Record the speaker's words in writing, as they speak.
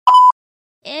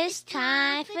It's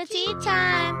time for tea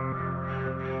time.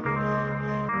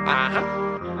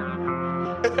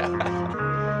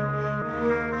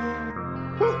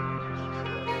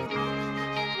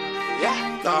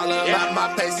 Yeah, all about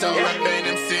my peso, rapping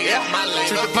MC, my lane.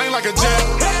 Treat the plane like a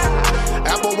jet.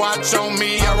 Apple Watch on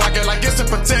me, I rock it like it's a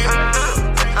protect.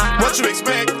 What you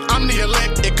expect? I'm the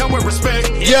elect. It come with respect.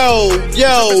 Yo,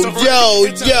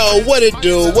 what it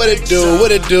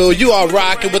do? You are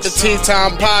rocking with the Tea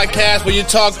Time Podcast, where you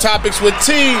talk topics with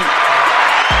tea.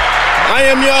 I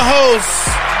am your host,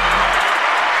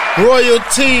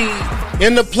 Royalty,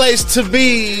 in the place to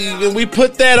be, and we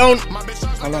put that on.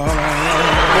 Hold on.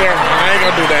 Yeah, I ain't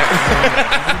gonna do that.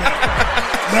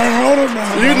 Hold on.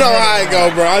 You know how I go,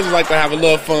 bro. I just like to have a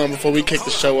little fun before we kick the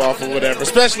show off or whatever.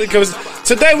 Especially because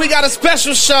today we got a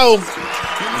special show.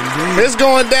 It's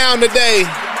going down today.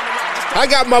 I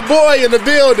got my boy in the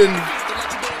building.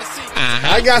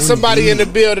 I got somebody in the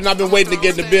building. I've been waiting to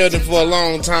get in the building for a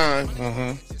long time.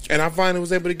 And I finally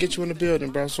was able to get you in the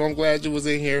building, bro. So I'm glad you was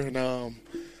in here. And I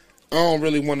don't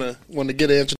really want to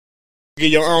get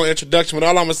your own introduction, but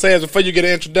all I'm going to say is before you get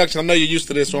an introduction, I know you're used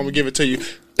to this, so I'm going to give it to you.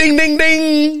 Ding, ding,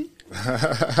 ding.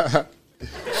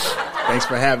 Thanks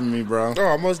for having me, bro.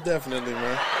 Oh, most definitely,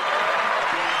 man.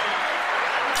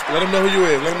 Let them know who you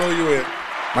is.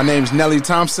 My name's Nelly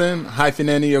Thompson,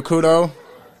 -Nenny Okudo.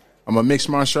 I'm a mixed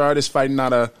martial artist fighting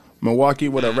out of Milwaukee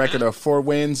with a record of 4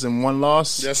 wins and 1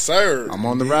 loss. Yes, sir. I'm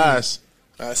on the rise.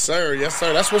 Yes, sir.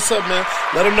 That's what's up, man.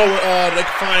 Let them know they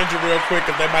can find you real quick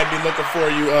if they might be looking for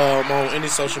you on any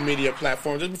social media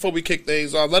platform. Just before we kick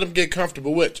things off, let them get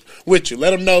comfortable with you.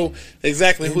 Let them know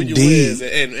exactly who you is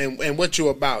and what you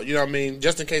about. You know what I mean?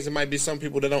 Just in case it might be some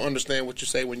people that don't understand what you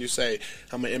say when you say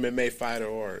I'm an MMA fighter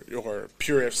or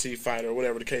pure FC fighter or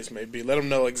whatever the case may be. Let them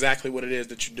know exactly what it is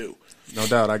that you do. No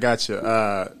doubt. I got you.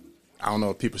 I don't know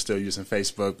if people still using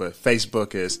Facebook, but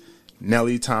Facebook is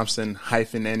Nelly Thompson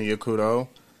 -Nenny Okudo.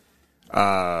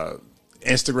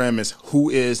 Instagram is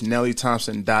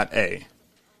whoisnellythompson.a.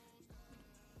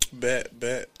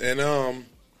 Bet. And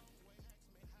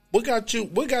what got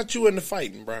you into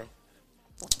fighting, bro?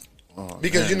 Oh,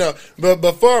 because man. you know, but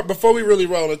before we really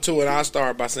roll into it, I'll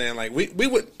start by saying like we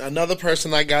with another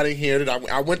person I got in here that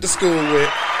I went to school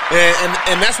with,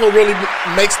 and that's what really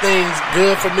makes things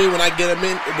good for me when I get them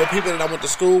in with people that I went to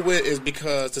school with is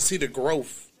because to see the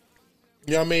growth.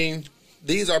 You know what I mean?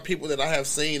 These are people that I have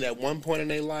seen at one point in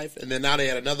their life, and then now they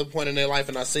at another point in their life,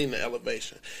 and I've seen the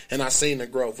elevation, and I've seen the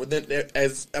growth. But then,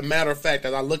 as a matter of fact,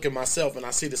 as I look at myself, and I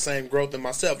see the same growth in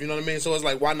myself, you know what I mean? So it's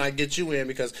like, why not get you in?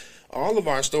 Because all of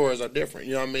our stories are different,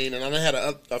 you know what I mean? And I had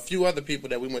a few other people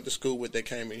that we went to school with that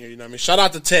came in here, you know what I mean? Shout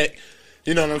out to Tech,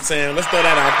 you know what I'm saying? Let's throw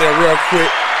that out there real quick.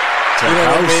 You know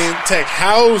what I mean? Tech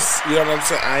House. You know what I'm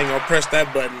saying? I ain't gonna press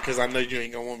that button because I know you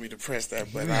ain't gonna want me to press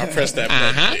that button. I'll press that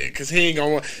button because he ain't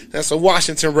gonna want. That's a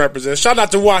Washington representative. Shout out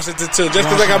to Washington too, just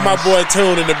because I got my boy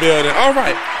Tune in the building. All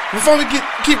right, before we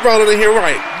keep rolling in here,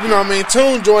 right? You know what I mean?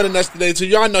 Tune joining us today too.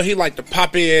 Y'all know he like to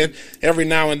pop in every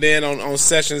now and then on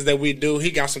sessions that we do.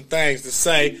 He got some things to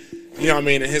say. You know what I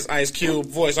mean? In his Ice Cube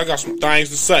voice, I got some things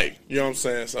to say. You know what I'm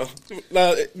saying? So,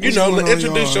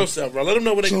 introduce yourself, bro. Let them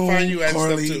know where they can find you at and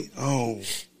stuff, too.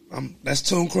 That's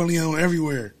Tune Corleone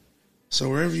everywhere. So,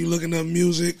 wherever you're looking up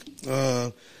music,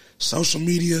 social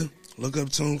media, look up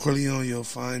Tune Corleone. You'll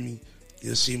find me.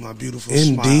 You'll see my beautiful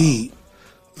smile.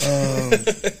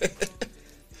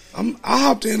 I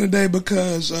hopped in today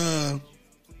because I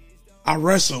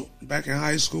wrestled back in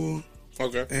high school.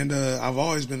 Okay. And I've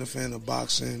always been a fan of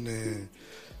boxing and,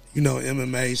 you know,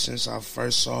 MMA since I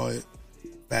first saw it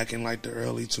back in like the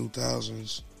early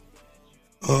 2000s.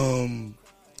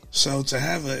 So to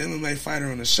have an MMA fighter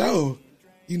on the show,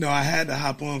 you know, I had to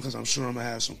hop on because I'm sure I'm going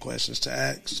to have some questions to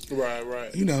ask.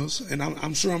 Right. You know, and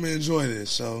I'm sure I'm going to enjoy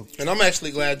this. So. And I'm actually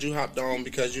glad you hopped on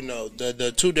because, you know,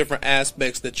 the two different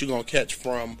aspects that you're going to catch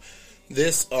from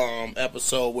this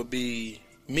episode would be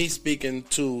me speaking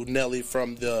to Nelly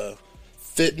from the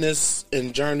fitness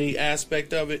and journey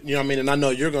aspect of it, you know what I mean? And I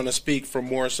know you're going to speak from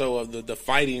more so of the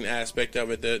fighting aspect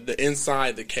of it, the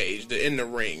inside the cage, the in the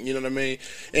ring, you know what I mean?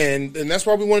 And that's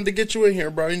why we wanted to get you in here,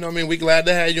 bro. You know what I mean? We glad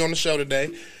to have you on the show today.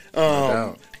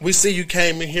 We see you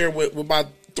came in here with about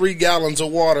 3 gallons of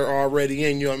water already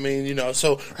in, you know what I mean? You know,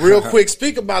 so real quick,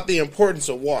 speak about the importance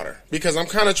of water, because I'm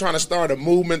kind of trying to start a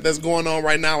movement that's going on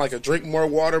right now, like a drink more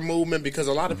water movement, because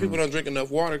a lot of people don't drink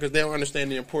enough water because they don't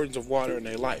understand the importance of water in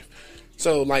their life.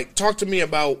 So, like, talk to me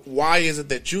about why is it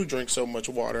that you drink so much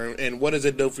water, and what does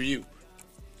it do for you?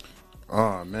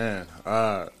 Oh, man.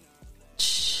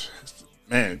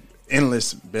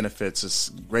 Endless benefits. It's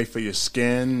great for your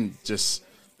skin. Just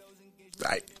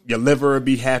your liver will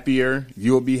be happier.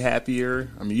 You'll be happier.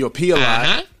 I mean, you'll pee a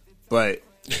lot, but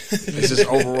it's just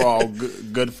overall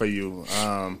good for you.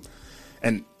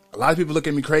 And a lot of people look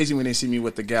at me crazy when they see me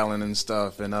with the gallon and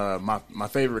stuff. And my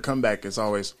favorite comeback is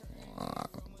always,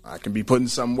 I can be putting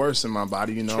something worse in my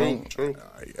body, you know. True.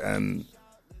 And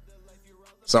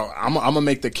so I'm gonna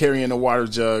make the carrying the water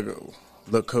jug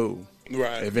look cool,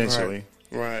 Right. eventually.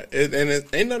 Right. And it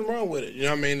ain't nothing wrong with it. You know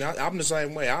what I mean? I'm the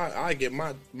same way. I get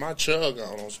my chug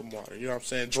on some water. You know what I'm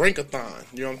saying? Drink-a-thon.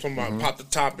 You know what I'm talking about? Pop the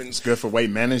top and It's good for weight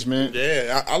management.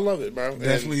 yeah, I love it, bro.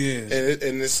 Definitely is.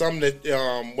 And it's something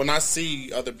that when I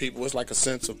see other people, it's like a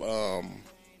sense of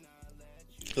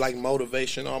like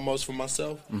motivation almost for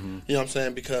myself. You know what I'm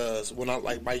saying? Because when I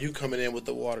like by you coming in with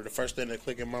the water, the first thing that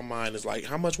click in my mind is like,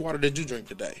 how much water did you drink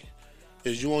today?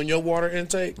 Is you on your water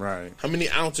intake? Right. How many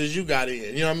ounces you got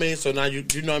in? You know what I mean? So now you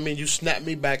know what I mean? You snap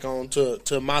me back on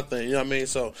to my thing. You know what I mean?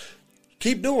 So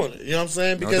keep doing it. You know what I'm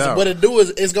saying? Because doubt. what it do is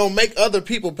it's going to make other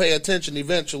people pay attention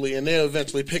eventually, and they'll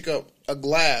eventually pick up a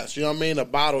glass, you know what I mean, a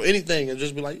bottle, anything, and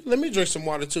just be like, let me drink some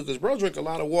water too, because bro drink a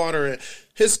lot of water, and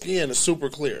his skin is super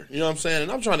clear. You know what I'm saying?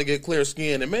 And I'm trying to get clear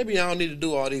skin, and maybe I don't need to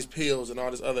do all these pills and all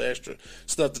this other extra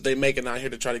stuff that they making out here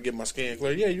to try to get my skin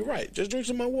clear. Yeah, you're right. Just drink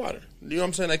some more water. You know what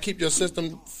I'm saying? That keep your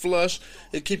system flush.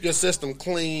 It keep your system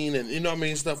clean, and you know what I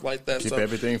mean? Stuff like that. Keep so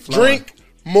everything flowing. Drink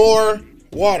more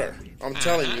water. I'm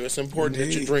telling you, it's important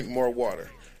that you drink more water.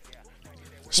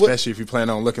 Especially if you plan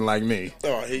on looking like me.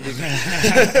 Oh, here you go.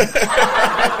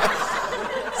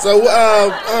 So,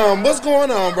 what's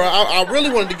going on, bro? I really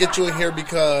wanted to get you in here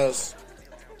because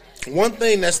one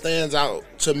thing that stands out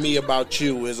to me about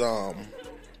you is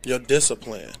your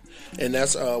discipline. And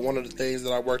that's one of the things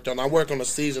that I worked on. I work on a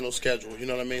seasonal schedule, you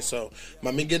know what I mean? So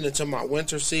by me getting into my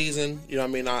winter season, you know what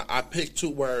I mean, I picked 2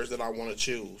 words that I want to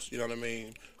choose, you know what I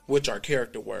mean, which are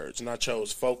character words. And I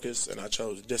chose focus and I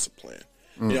chose discipline,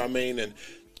 you know what I mean? And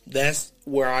that's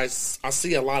where I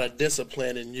see a lot of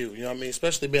discipline in you, you know what I mean?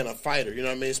 Especially being a fighter, you know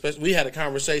what I mean? Especially, we had a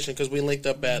conversation because we linked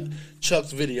up at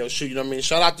Chuck's video shoot, you know what I mean?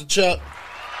 Shout out to Chuck.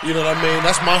 You know what I mean?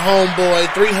 That's my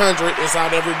homeboy. 300. It's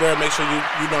out everywhere. Make sure you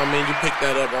know what I mean, you pick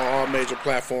that up on all major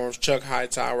platforms. Chuck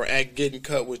Hightower, at Getting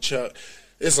Cut with Chuck.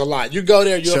 It's a lot. You go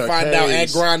there, you'll Chuck find out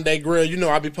Hayes. at Grande Grill. You know,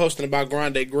 I'll be posting about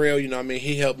Grande Grill. You know what I mean?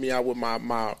 He helped me out with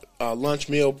my lunch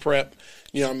meal prep.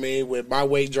 You know what I mean? With my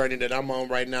weight journey that I'm on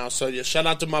right now. So, yeah, shout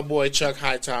out to my boy, Chuck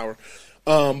Hightower.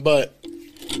 But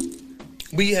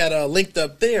we had linked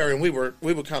up there, and we were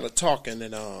kind of talking,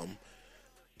 and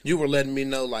you were letting me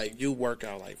know, like, you work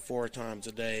out, like, 4 times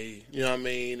a day, you know what I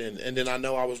mean? And then I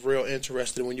know I was real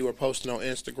interested when you were posting on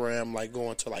Instagram, like,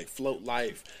 going to, like, Float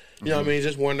Life. You know what I mean?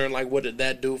 Just wondering, like, what did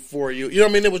that do for you? You know what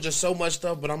I mean? It was just so much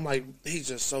stuff, but I'm like, he's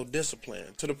just so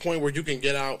disciplined to the point where you can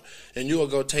get out and you will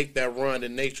go take that run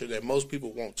in nature that most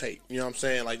people won't take. You know what I'm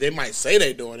saying? Like, they might say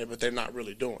they're doing it, but they're not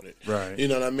really doing it. Right. You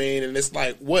know what I mean? And it's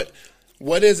like, what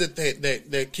is it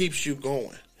that keeps you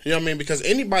going? You know what I mean? Because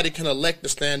anybody can elect to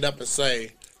stand up and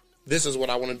say, this is what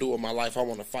I want to do with my life. I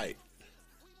want to fight.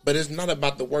 But it's not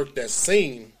about the work that's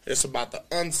seen. It's about the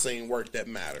unseen work that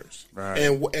matters. Right.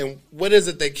 And what is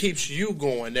it that keeps you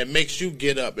going, that makes you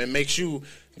get up and makes you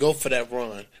go for that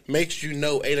run, makes you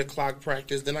know 8 o'clock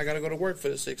practice, then I got to go to work for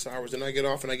the 6 hours, then I get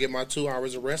off and I get my 2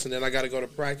 hours of rest, and then I got to go to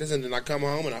practice, and then I come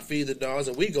home and I feed the dogs,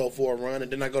 and we go for a run,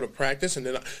 and then I go to practice, and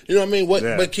then you know what I mean?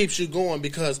 What keeps you going?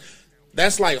 Because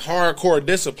that's like hardcore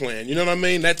discipline. You know what I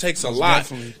mean? That takes a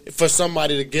lot for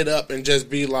somebody to get up and just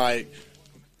be like,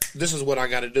 this is what I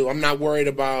got to do. I'm not worried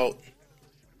about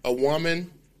a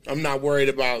woman. I'm not worried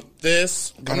about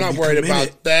this. I'm not worried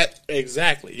about that.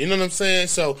 Exactly. You know what I'm saying?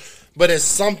 So, but it's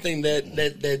something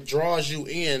that draws you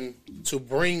in to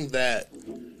bring that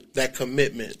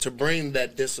commitment, to bring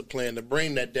that discipline, to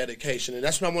bring that dedication. And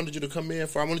that's what I wanted you to come in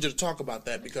for. I wanted you to talk about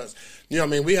that because, you know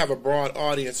what I mean, we have a broad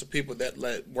audience of people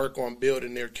that work on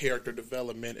building their character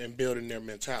development and building their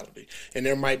mentality. And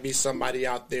there might be somebody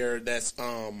out there that's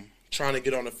trying to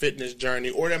get on a fitness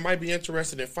journey, or that might be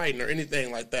interested in fighting or anything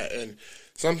like that. And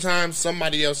sometimes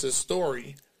somebody else's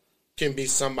story can be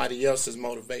somebody else's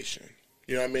motivation.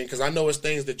 You know what I mean? Because I know it's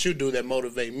things that you do that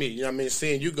motivate me. You know what I mean?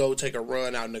 Seeing you go take a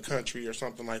run out in the country or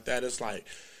something like that, it's like,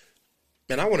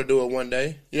 man, I want to do it one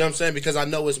day. You know what I'm saying? Because I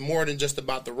know it's more than just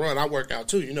about the run. I work out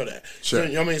too. You know that. Sure. So,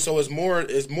 you know what I mean? So it's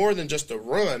more than just the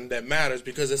run that matters,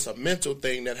 because it's a mental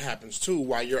thing that happens too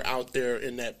while you're out there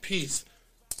in that peace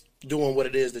doing what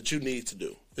it is that you need to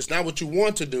do. It's not what you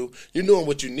want to do. You're doing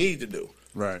what you need to do.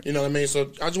 Right. You know what I mean?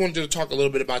 So I just wanted you to talk a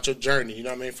little bit about your journey, you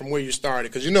know what I mean, from where you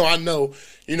started. Because, you know what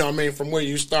I mean, from where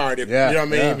you started. Yeah, you know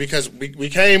what I mean? Because we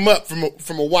came up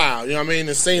from a while, you know what I mean,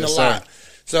 and seen a lot. Sir.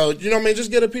 So, you know what I mean, just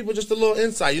give the people just a little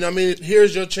insight. You know what I mean?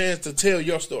 Here's your chance to tell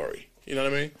your story. You know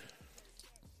what I mean?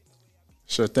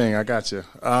 Sure thing, I got you.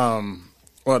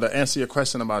 Well, to answer your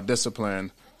question about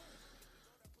discipline,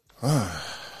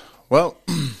 well,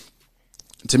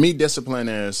 to me, discipline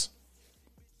is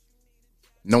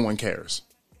no one cares.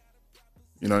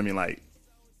 You know what I mean? Like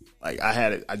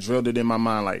I drilled it in my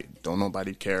mind. Like, don't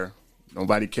nobody care.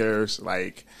 Nobody cares.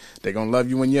 Like, they gonna love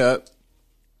you when you're up,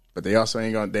 but they also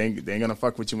ain't gonna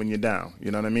fuck with you when you're down.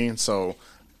 You know what I mean? So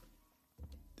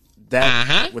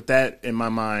that with that in my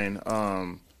mind,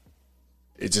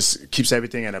 it just keeps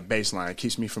everything at a baseline. It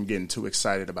keeps me from getting too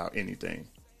excited about anything,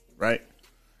 right?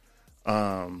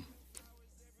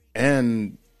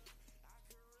 And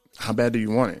how bad do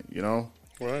you want it? You know,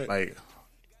 Right. Like,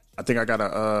 I think I got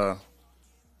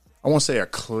I won't say a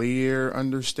clear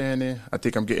understanding. I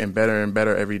think I'm getting better and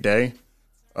better every day.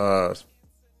 The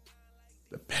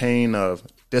pain of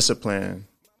discipline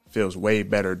feels way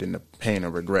better than the pain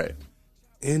of regret.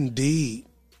 Indeed.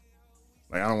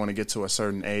 Like, I don't want to get to a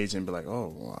certain age and be like,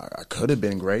 oh, well, I could have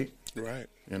been great. Right.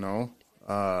 You know?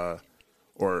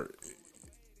 Or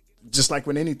just like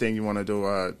with anything you want to do,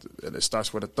 it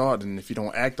starts with a thought, and if you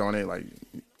don't act on it, like,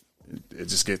 it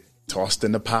just gets tossed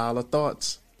in the pile of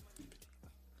thoughts.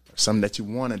 Or something that you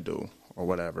want to do or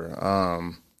whatever.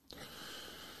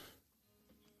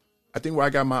 I think where I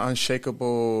got my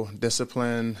unshakable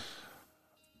discipline.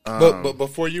 But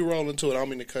before you roll into it, I don't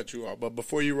mean to cut you off, but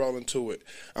before you roll into it,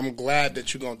 I'm glad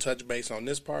that you're going to touch base on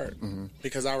this part,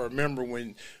 because I remember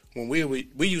when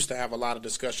we used to have a lot of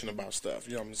discussion about stuff,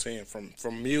 you know what I'm saying,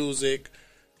 from music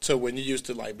to when you used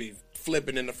to like be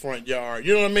flipping in the front yard,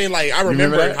 you know what I mean? Like, I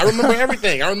remember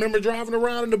everything. I remember driving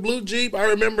around in the blue Jeep. I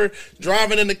remember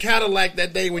driving in the Cadillac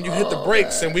that day when you hit the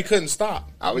brakes and we couldn't stop.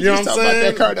 I was you know just what I'm talking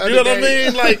saying? about that car the You know other what I day.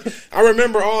 mean? Like, I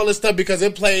remember all this stuff because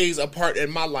it plays a part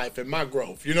in my life and my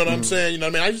growth. You know what I'm saying? You know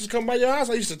what I mean? I used to come by your house.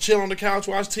 I used to chill on the couch,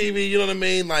 watch TV. You know what I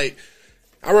mean? Like,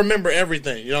 I remember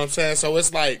everything. You know what I'm saying? So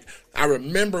it's like, I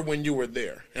remember when you were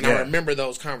there, and I remember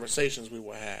those conversations we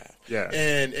would have. Yeah.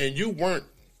 And you weren't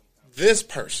this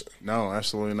person. No,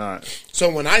 absolutely not.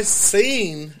 So when I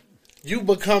seen you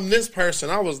become this person,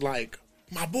 I was like,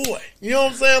 my boy. You know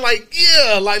what I'm saying? Like,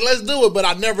 yeah, like, let's do it. But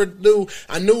I never knew.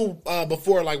 I knew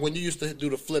before, like, when you used to do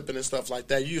the flipping and stuff like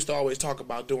that, you used to always talk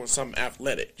about doing something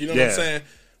athletic. You know what I'm saying?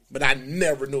 But I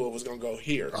never knew it was going to go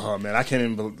here. Oh, man, I can't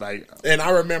even believe, like... And I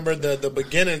remember the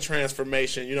beginning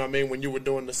transformation, you know what I mean, when you were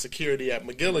doing the security at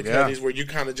McGillicuddy's, where you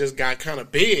kind of just got kind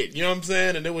of big, you know what I'm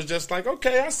saying? And it was just like,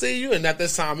 okay, I see you. And at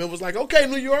this time, it was like, okay,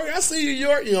 New York, I see you,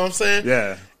 York, you know what I'm saying?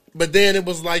 Yeah. But then it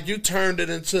was like you turned it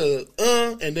into,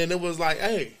 and then it was like,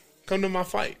 hey, come to my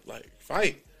fight. Like,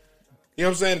 fight. You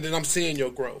know what I'm saying? And then I'm seeing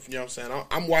your growth. You know what I'm saying?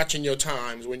 I'm watching your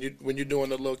times when you're doing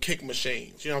the little kick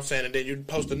machines. You know what I'm saying? And then you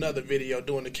post another video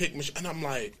doing the kick machine. And I'm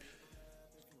like,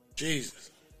 Jesus.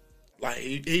 Like,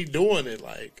 he doing it.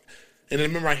 Like, and then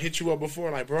remember I hit you up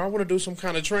before, like, bro, I want to do some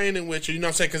kind of training with you. You know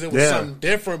what I'm saying? Because it was something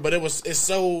different, but it's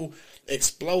so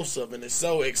explosive and it's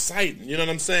so exciting. You know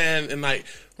what I'm saying? And like,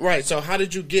 right. So how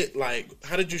did you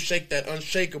shake that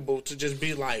unshakable to just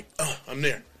be like, I'm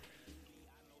there?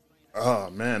 Oh,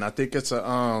 man, I think it's a,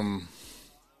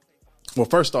 well,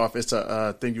 first off, it's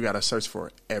a thing you got to search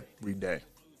for every day.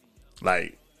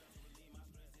 Like,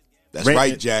 that's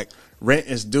right, Jack. Rent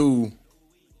is due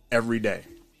every day.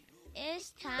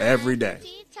 It's time Every day. for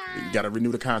tea time. You got to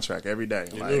renew the contract every day.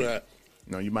 You knew that.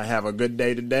 You know, you might have a good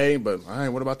day today, but all right,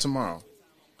 what about tomorrow?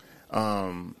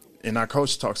 And our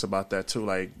coach talks about that too.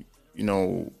 Like, you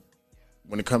know,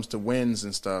 when it comes to wins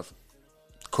and stuff,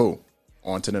 cool,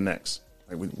 on to the next.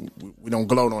 Like, we don't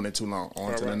gloat on it too long.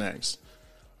 On to the next.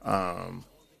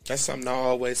 That's something I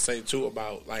always say too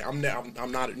about, like, I'm not,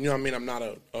 you know what I mean? I'm not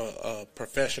a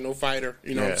professional fighter.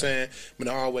 You know what I'm saying? But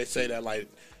I always say that, like,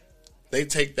 they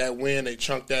take that win, they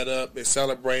chunk that up, they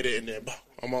celebrate it, and then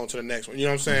I'm on to the next one. You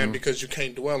know what I'm saying? Because you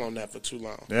can't dwell on that for too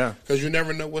long. Yeah. Because you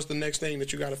never know what's the next thing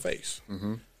that you got to face.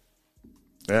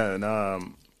 Yeah, and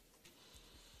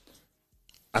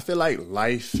I feel like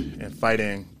life and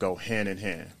fighting go hand in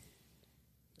hand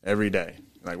every day.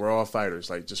 Like, we're all fighters.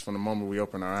 Like, just from the moment we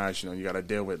open our eyes, you know, you got to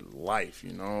deal with life,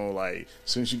 you know. Like, as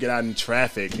soon as you get out in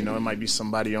traffic, you know, it might be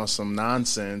somebody on some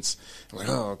nonsense. Like,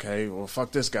 oh, okay, well,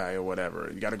 fuck this guy or whatever.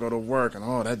 You got to go to work, and,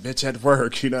 oh, that bitch at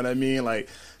work, you know what I mean? Like,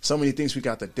 so many things we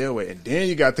got to deal with. And then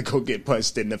you got to go get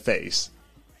punched in the face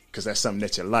because that's something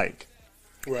that you like.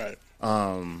 Right.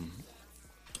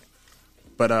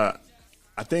 But I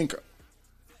think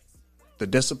the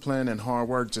discipline and hard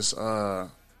work just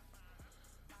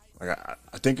like,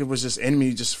 I think it was just in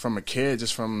me just from a kid,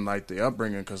 just from, like, the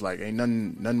upbringing, because, like, ain't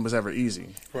nothing was ever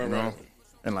easy, you know?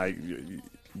 And, like,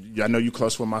 I know you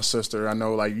close with my sister. I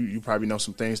know, like, you probably know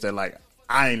some things that, like,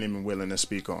 I ain't even willing to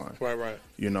speak on. Right.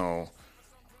 You know,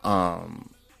 and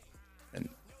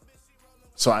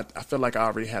so I feel like I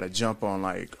already had a jump on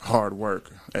like hard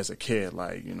work as a kid.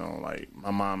 Like, you know, like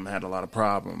my mom had a lot of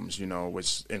problems, you know,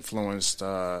 which influenced,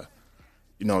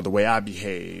 you know, the way I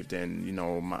behaved, and, you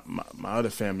know, my other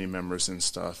family members and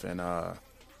stuff. And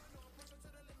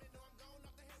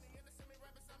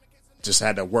just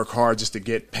had to work hard just to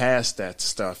get past that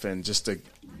stuff, and just to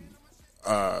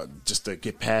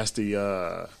get past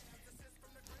the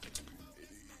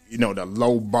you know, the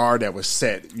low bar that was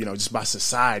set, you know, just by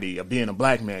society of being a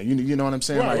black man. You know what I'm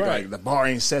saying? Like the bar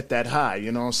ain't set that high,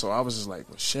 you know. So I was just like,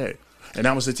 well, shit. And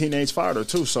I was a teenage fighter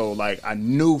too, so like I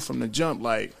knew from the jump,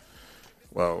 like,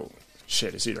 well,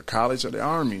 shit, it's either college or the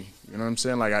army. You know what I'm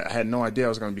saying? Like I had no idea I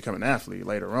was going to become an athlete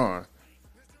later on.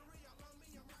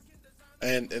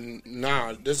 And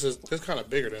nah, this kind of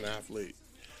bigger than an athlete.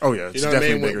 Oh yeah, it's you know what I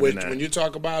definitely mean? bigger than that. When you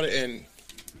talk about it,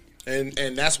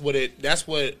 and that's what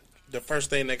the first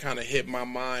thing that kind of hit my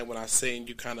mind when I seen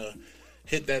you kind of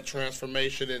hit that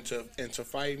transformation into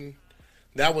fighting.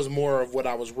 That was more of what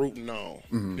I was rooting on.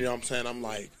 Mm-hmm. You know what I'm saying? I'm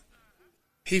like,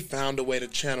 he found a way to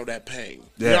channel that pain.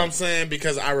 Yeah. You know what I'm saying?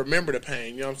 Because I remember the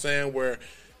pain. You know what I'm saying? Where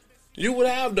you would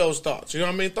have those thoughts. You know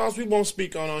what I mean? Thoughts we won't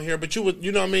speak on here, but you would,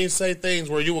 you know what I mean, say things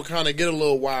where you would kind of get a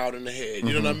little wild in the head.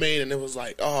 You know what I mean? And it was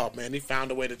like, oh, man, he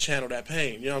found a way to channel that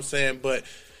pain. You know what I'm saying? But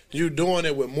you doing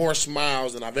it with more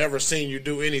smiles than I've ever seen you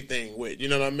do anything with. You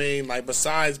know what I mean? Like,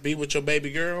 besides be with your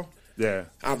baby girl, yeah,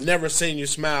 I've never seen you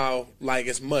smile like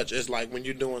as much as like when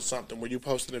you're doing something where you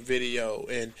posting a video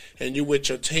and you with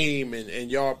your team and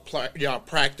y'all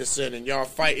practicing and y'all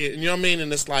fighting. You know what I mean?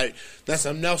 And it's like, that's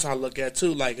something else I look at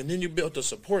too. Like, and then you built a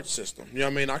support system. You know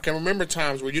what I mean? I can remember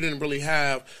times where you didn't really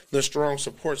have the strong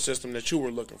support system that you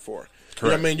were looking for. Correct. You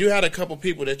know what I mean? You had a couple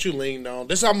people that you leaned on.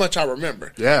 This is how much I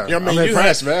remember. Yeah, you know what I mean? I'm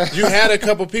impressed, man. You had a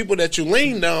couple people that you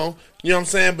leaned on. You know what I'm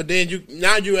saying? But then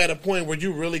you're at a point where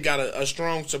you really got a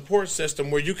strong support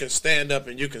system where you can stand up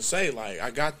and you can say, like,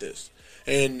 I got this.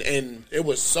 And it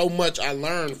was so much I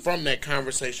learned from that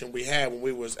conversation we had when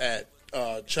we was at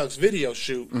Chuck's video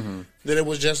shoot that it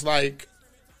was just like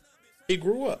he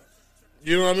grew up.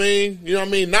 You know what I mean? You know what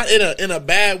I mean? Not in a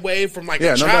bad way from like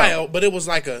a child, but it was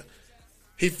like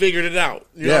he figured it out.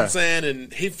 You know what I'm saying?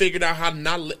 And he figured out how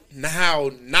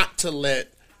not to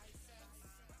let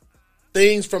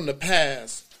things from the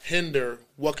past hinder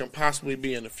what can possibly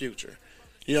be in the future.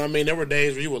 You know what I mean? There were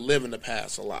days where you would live in the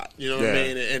past a lot. You know what I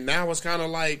mean? And now it's kind of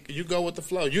like you go with the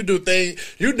flow. You're doing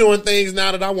things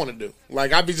now that I want to do.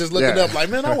 Like, I be just looking up like,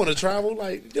 man, I want to travel.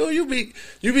 Like, yo, you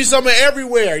be somewhere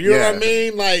everywhere. You know what I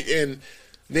mean? Like, and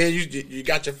then you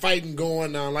got your fighting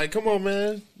going now. Like, come on,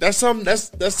 man. That's something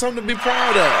to be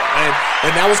proud of.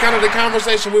 And that was kind of the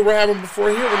conversation we were having before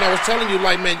here when I was telling you,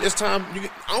 like, man, it's time you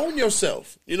own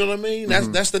yourself. You know what I mean?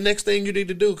 That's the next thing you need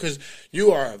to do, because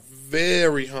you are a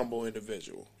very humble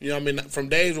individual. You know what I mean? From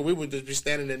days where we would just be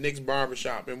standing in Nick's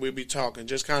barbershop and we'd be talking,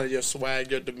 just kind of your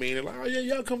swag, your demeanor, like, oh yeah,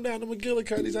 y'all come down to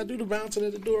McGillicuddy's, I do the bouncing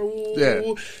at the door. Ooh,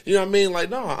 ooh. You know what I mean? Like,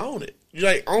 no, I own it. You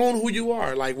like own who you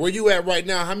are. Like, where you at right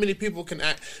now, how many people can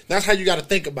act? That's how you got to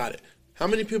think about it. How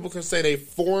many people can say they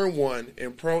 4-1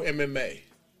 in pro MMA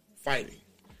fighting?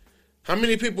 How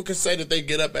many people can say that they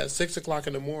get up at 6 o'clock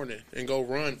in the morning and go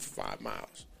run for 5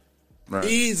 miles? Right.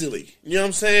 Easily. You know what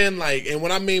I'm saying? Like, and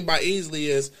what I mean by easily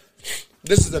is,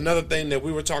 this is another thing that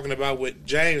we were talking about with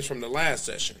James from the last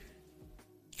session.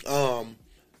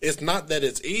 It's not that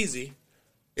it's easy.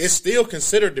 It's still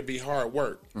considered to be hard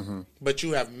work, but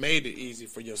you have made it easy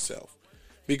for yourself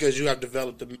because you have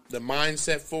developed the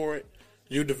mindset for it.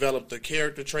 You developed the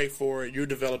character trait for it. You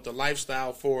developed the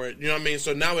lifestyle for it. You know what I mean?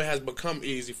 So now it has become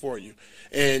easy for you.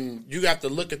 And you got to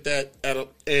look at that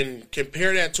and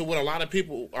compare that to what a lot of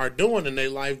people are doing in their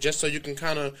life just so you can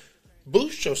kind of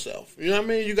boost yourself. You know what I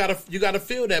mean? You gotta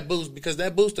feel that boost, because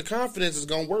that boost of confidence is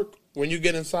going to work when you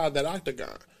get inside that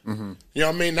octagon. You know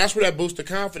what I mean? That's where that boost of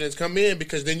confidence come in,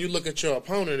 because then you look at your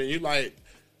opponent and you like,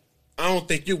 I don't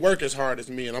think you work as hard as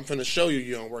me, and I'm finna show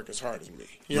you don't work as hard as me.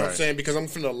 You know what I'm saying? Because I'm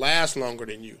finna last longer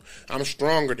than you. I'm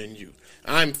stronger than you.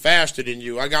 I'm faster than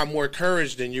you. I got more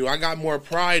courage than you. I got more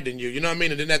pride than you. You know what I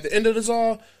mean? And then at the end of this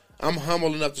all, I'm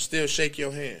humble enough to still shake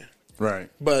your hand. Right.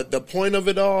 But the point of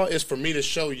it all is for me to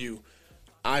show you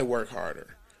I work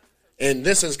harder. And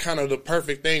this is kind of the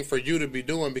perfect thing for you to be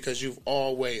doing, because you've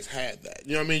always had that.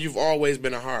 You know what I mean? You've always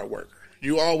been a hard worker.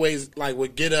 You always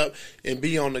would get up and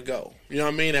be on the go. You know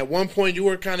what I mean? At one point you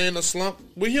were kind of in a slump.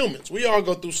 We're humans. We all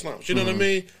go through slumps. You know what I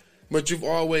mean? But you've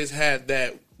always had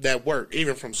that work,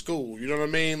 even from school. You know what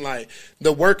I mean? Like,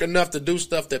 the work enough to do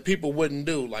stuff that people wouldn't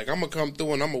do. Like, I'm going to come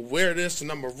through and I'm going to wear this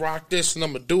and I'm going to rock this and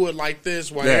I'm going to do it like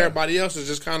this, while everybody else is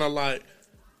just kind of like,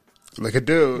 Look at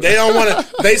dude. They don't want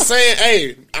to. They saying,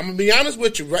 "Hey, I'm gonna be honest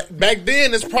with you. Right, back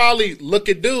then, it's probably look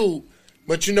at dude."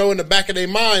 But in the back of their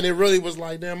mind, it really was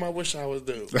like, damn, I wish I was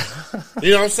dude. You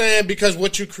know what I'm saying? Because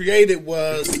what you created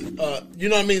was,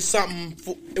 something,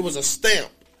 it was a stamp.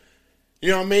 You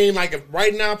know what I mean? Like, if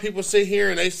right now people sit here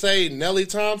and they say Nelly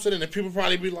Thompson, and then people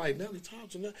probably be like, Nelly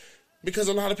Thompson? Because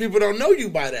a lot of people don't know you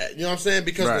by that. You know what I'm saying?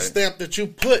 Because the stamp that you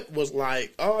put was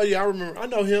like, oh, yeah, I remember, I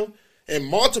know him. In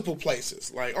multiple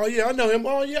places. Like, oh, yeah, I know him.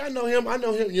 Oh, yeah, I know him.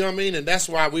 You know what I mean? And that's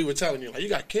why we were telling you, like, you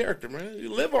got character, man.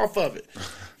 You live off of it.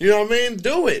 You know what I mean?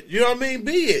 Do it. You know what I mean?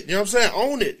 Be it. You know what I'm saying?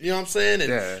 Own it. You know what I'm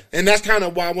saying? And that's kind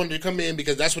of why I wanted to come in,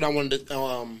 because that's what I wanted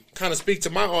to kind of speak to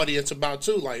my audience about,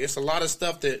 too. Like, it's a lot of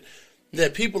stuff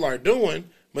that people are doing,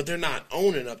 but they're not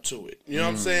owning up to it. You know what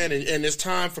I'm saying? And it's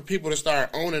time for people to start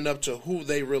owning up to who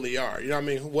they really are. You know what I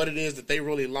mean? What it is that they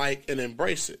really like, and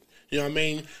embrace it. You know what I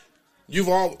mean? You've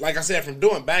all, like I said, from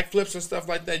doing backflips and stuff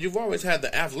like that, you've always had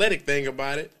the athletic thing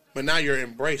about it, but now you're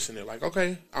embracing it. Like,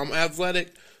 okay, I'm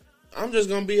athletic. I'm just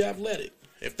going to be athletic.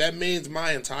 If that means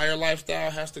my entire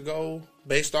lifestyle has to go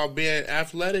based off being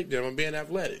athletic, then I'm being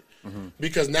athletic. Mm-hmm.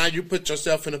 Because now you put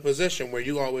yourself in a position where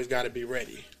you always got to be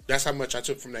ready. That's how much I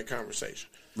took from that conversation.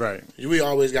 Right. We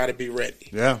always got to be ready.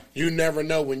 Yeah. You never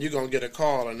know when you're going to get a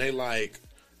call and they like,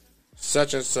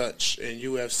 such and such in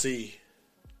UFC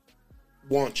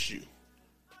wants you.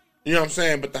 You know what I'm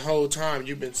saying? But the whole time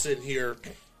you've been sitting here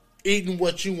eating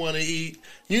what you want to eat.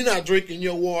 You're not drinking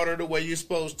your water the way you're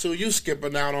supposed to. You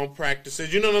skipping out on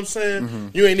practices. You know what I'm saying? Mm-hmm.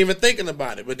 You ain't even thinking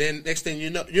about it. But then next thing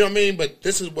you know what I mean? But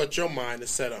this is what your mind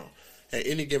is set on. At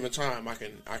any given time, I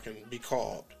can be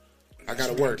called. I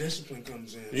got to work. Discipline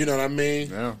comes in. You know what I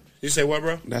mean? Yeah. You say what,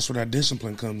 bro? That's where that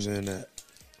discipline comes in.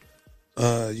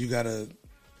 That you got to,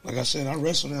 like I said, I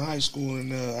wrestled in high school,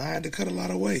 and I had to cut a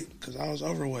lot of weight because I was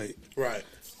overweight. Right.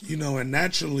 You know, and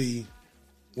naturally,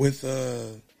 with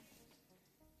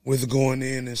going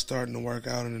in and starting to work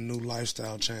out in a new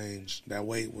lifestyle change, that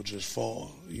weight will just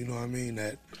fall. You know what I mean?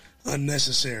 That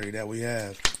unnecessary that we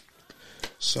have.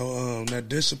 So that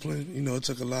discipline, you know, it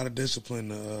took a lot of discipline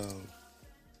to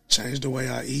change the way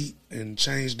I eat and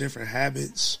change different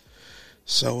habits.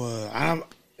 So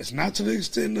it's not to the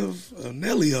extent of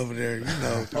Nelly over there, you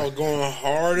know. Oh, going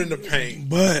hard in the paint.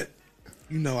 But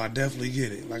you know, I definitely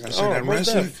get it. Like I said, that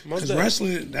wrestling, because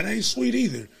wrestling, that ain't sweet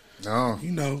either. No.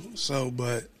 You know, so,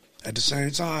 but at the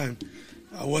same time,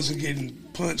 I wasn't getting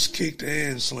punched, kicked,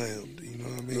 and slammed. You know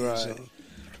what I mean? Right. So,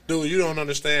 dude, you don't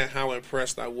understand how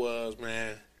impressed I was,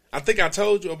 man. I think I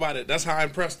told you about it. That's how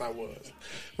impressed I was.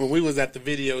 When we was at the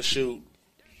video shoot,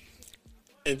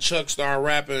 and Chuck started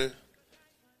rapping,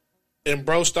 and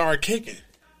bro started kicking.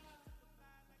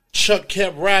 Chuck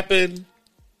kept rapping.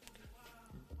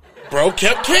 Bro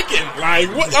kept kicking. Like,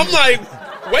 what? I'm like,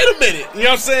 wait a minute. You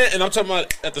know what I'm saying? And I'm talking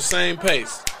about at the same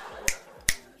pace.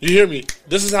 You hear me?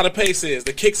 This is how the pace is.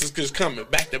 The kicks is just coming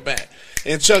back to back.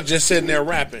 And Chuck just sitting there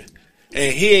rapping.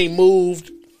 And he ain't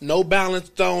moved, no balance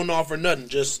thrown off or nothing.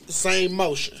 Just same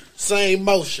motion. Same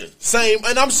motion. Same.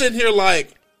 And I'm sitting here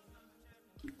like,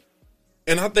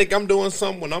 and I think I'm doing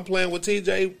something when I'm playing with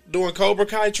TJ, doing Cobra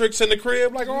Kai tricks in the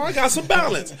crib. Like, oh, I got some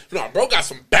balance. No, bro got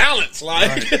some balance. Like,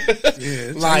 right. Yeah,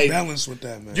 it's like balance with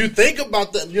that, man. You think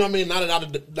about that. You know what I mean?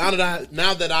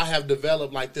 Now that I have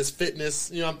developed like this fitness,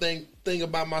 you know, I'm thinking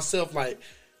about myself. Like,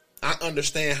 I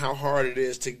understand how hard it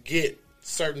is to get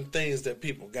certain things that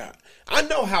people got. I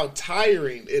know how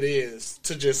tiring it is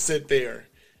to just sit there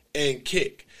and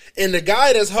kick. And the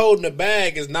guy that's holding the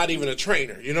bag is not even a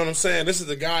trainer. You know what I'm saying? This is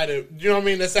the guy that, you know what I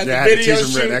mean, that's at the video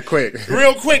shoot. That quick.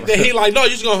 Real quick. That he like, no, you're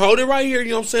just going to hold it right here.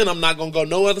 You know what I'm saying? I'm not going to go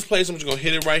no other place. I'm just going to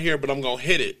hit it right here, but I'm going to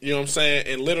hit it. You know what I'm saying?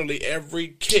 And literally every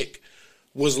kick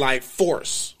was like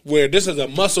force. Where this is a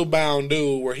muscle-bound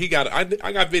dude where he got, I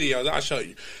got videos. I'll show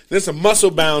you. This is a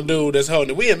muscle-bound dude that's holding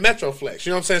it. We in Metroflex.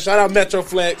 You know what I'm saying? Shout out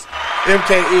Metroflex,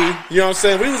 MKE. You know what I'm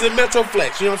saying? We was in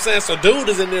Metroflex. You know what I'm saying? So dude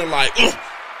is in there like,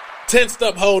 tensed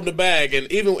up holding the bag, and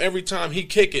even every time he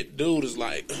kick it, dude is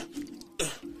like,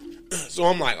 so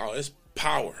I'm like, oh, it's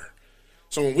power.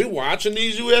 So when we watching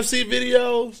these UFC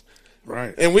videos,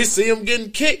 right, and we see them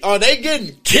getting kicked, oh, they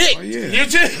getting kicked. Oh, yeah. You're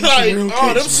just like,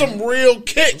 oh, them some real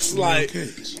kicks. Like,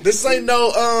 this ain't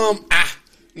no,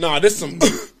 no, this some,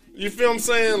 you feel what I'm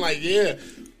saying? Like, yeah.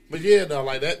 But yeah, though,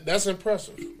 like that's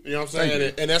impressive. You know what I'm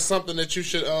saying? And that's something that you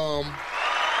should,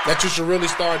 really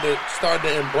start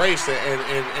to embrace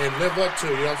and live up to,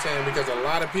 you know what I'm saying? Because a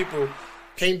lot of people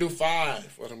can't do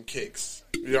 5 of them kicks,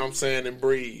 you know what I'm saying, and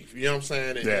breathe, you know what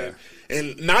I'm saying?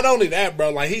 And not only that,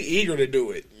 bro, like, he eager to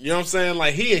do it, you know what I'm saying?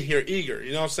 Like, he in here eager,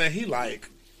 you know what I'm saying? He like,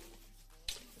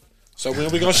 So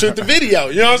when we gonna shoot the video?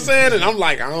 You know what I'm saying? And I'm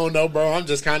like, I don't know, bro. I'm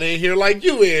just kind of in here like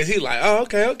you is. He like, oh,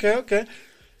 okay.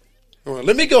 Well,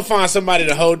 let me go find somebody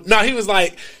to hold. No, he was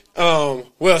like,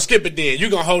 well, skip it then. You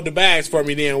gonna hold the bags for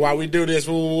me then while we do this.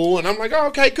 And I'm like, oh,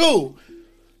 okay, cool.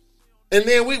 And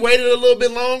then we waited a little bit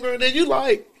longer, and then you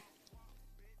like,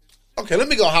 okay, let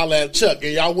me go holler at Chuck.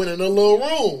 And y'all went in a little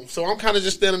room. So I'm kind of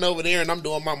just standing over there, and I'm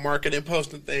doing my marketing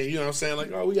posting thing. You know what I'm saying?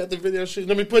 Like, oh, we got the video shoot.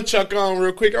 Let me put Chuck on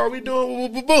real quick. Oh, we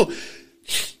doing boom.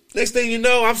 Next thing you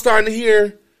know, I'm starting to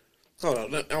hear. Hold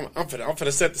on, I'm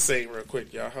finna set the scene real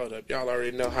quick, y'all. Hold up, y'all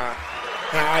already know how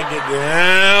I get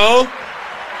down.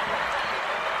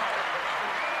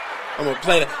 I'm gonna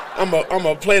play that. I'm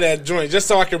gonna play that joint just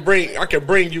so I can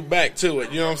bring you back to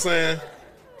it. You know what I'm saying?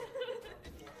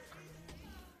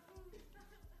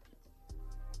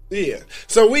 Yeah.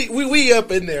 So we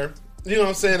up in there. You know what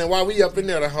I'm saying? And while we up in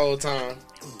there the whole time,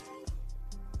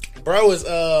 bro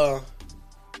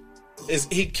is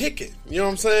he kicking? You know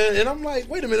what I'm saying? And I'm like,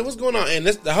 wait a minute, what's going on? And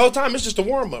the whole time it's just a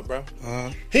warm up, bro.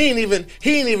 He ain't even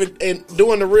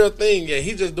doing the real thing yet.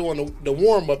 He just doing the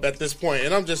warm up at this point.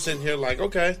 And I'm just sitting here like,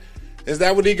 okay, is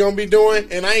that what he gonna be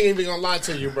doing? And I ain't even gonna lie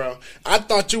to you, bro. I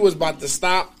thought you was about to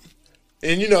stop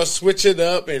and switch it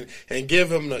up and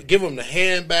give him the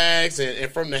handbags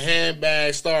and from the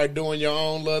handbags start doing your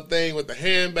own little thing with the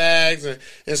handbags and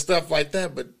stuff like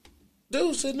that. But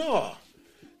dude said no.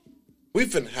 We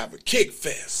finna have a kick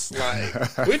fest. Like,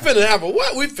 we finna have a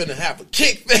what? We finna have a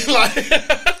kick fest. Like,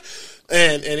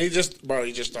 and he just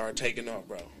started taking off,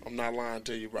 bro. I'm not lying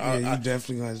to you, bro. Yeah, you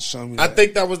definitely got to show me that. I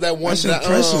think that was that one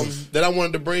that I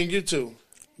wanted to bring you to.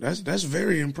 That's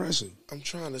very impressive. I'm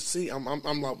trying to see. I'm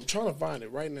trying to find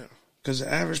it right now. Because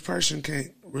the average person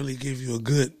can't really give you a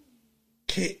good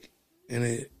kick, and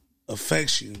it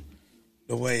affects you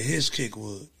the way his kick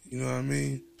would. You know what I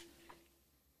mean?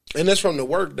 And that's from the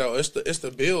work though. It's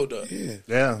the build up.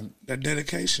 Yeah. That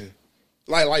dedication.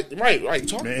 Right. Man,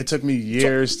 it took me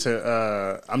years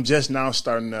to. I'm just now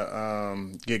starting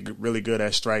to get really good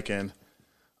at striking.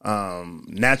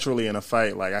 Naturally in a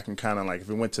fight, like I can kind of like if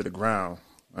it went to the ground,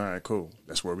 all right, cool.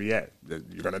 That's where we at.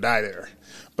 You're gonna die there.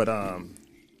 But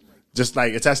just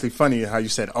like it's actually funny how you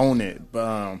said own it.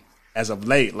 But as of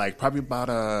late, like probably about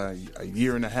a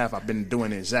year and a half, I've been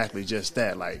doing exactly just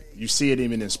that. Like you see it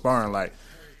even in sparring, like.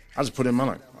 I just put it in my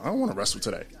mind, I don't want to wrestle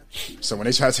today. So when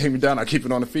they try to take me down, I keep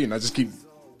it on the feet and I just keep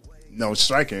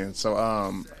striking.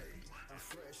 So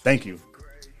thank you.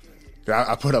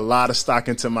 I put a lot of stock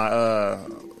into my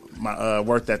my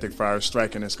work ethic for our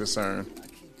striking is concerned.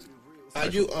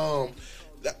 You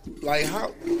like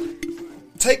how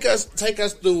take us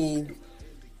through.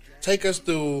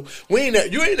 You ain't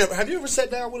never. Have you ever sat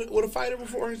down with a fighter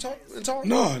before and talk?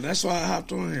 No, that's why I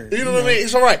hopped on here. You know what I mean?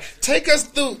 It's all right. Take us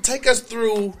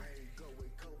through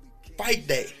fight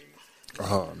day.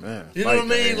 Oh man, you know what I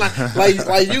mean? Like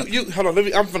you. Hold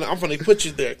on. I'm gonna put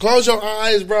you there. Close your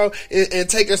eyes, bro, and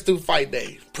take us through fight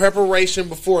day. Preparation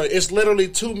before it. It's literally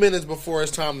 2 minutes before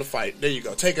it's time to fight. There you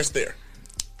go. Take us there.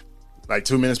 Like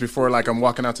 2 minutes before, like I'm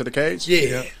walking out to the cage.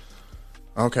 Yeah.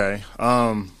 Okay.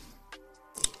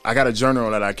 I got a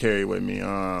journal that I carry with me.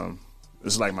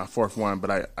 This is like my fourth one, but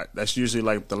I that's usually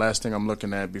like the last thing I'm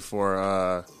looking at before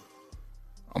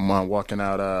I'm walking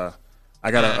out. I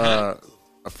got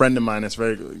a friend of mine that's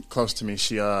very close to me.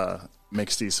 She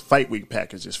makes these fight week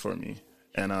packages for me,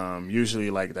 and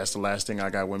usually like that's the last thing I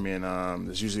got with me. And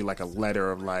there's usually like a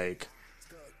letter of like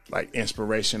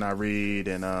inspiration I read,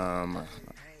 and I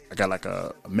got like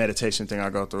a meditation thing I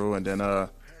go through, and then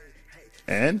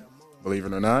and believe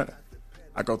it or not.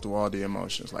 I go through all the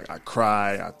emotions. Like, I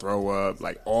cry, I throw up,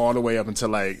 like, all the way up until,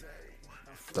 like,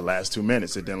 the last 2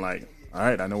 minutes. And then, like, all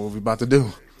right, I know what we're about to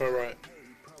do. All right.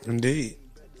 Indeed.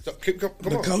 So, come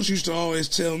the on. coach used to always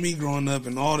tell me growing up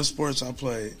in all the sports I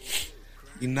played,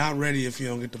 you're not ready if you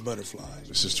don't get the butterflies.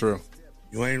 This is true.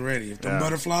 You ain't ready. If the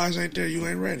butterflies ain't there, you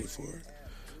ain't ready for it.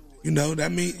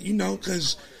 That mean,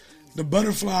 because the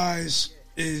butterflies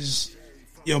is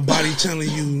your body telling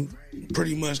you,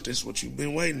 pretty much that's what you've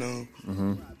been waiting on.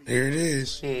 Mm-hmm. Here it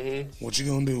is. Mm-hmm. What you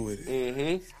gonna do with it?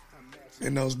 Mm-hmm.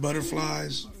 And those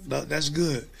butterflies, that's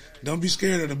good. Don't be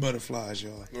scared of the butterflies,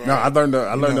 y'all. Right. No, I learned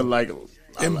to like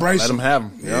embrace let them have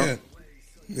them. Yeah.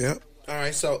 Yep. All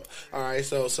right, so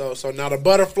now the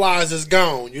butterflies is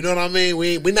gone. You know what I mean?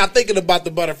 We not thinking about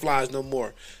the butterflies no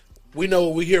more. We know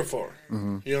what we're here for.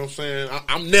 Mm-hmm. You know what I'm saying?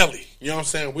 I'm Nelly. You know what I'm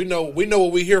saying? We know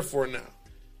what we're here for now.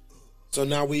 So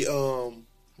now we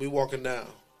walking down.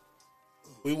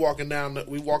 We walking down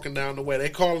the way. They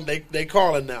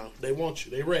calling now. They want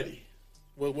you. They ready.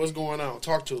 What's going on?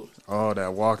 Talk to us. Oh,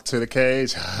 that walk to the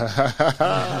cage.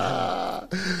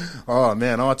 Oh,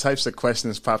 man, all types of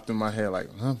questions popped in my head. Like,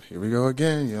 here we go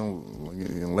again. You know,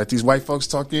 let these white folks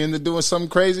talk you into doing something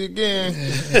crazy again.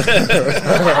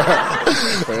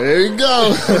 There you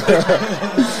go.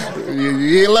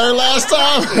 you learned last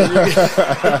time?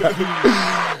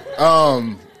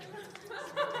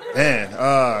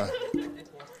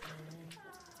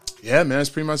 Yeah, man, it's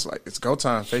pretty much like it's go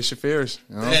time. Face your fears.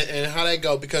 You know? And how that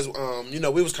go? Because we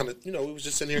was kind of we was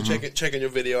just sitting here checking your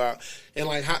video out, and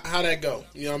like how that go?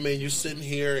 You know what I mean? You sitting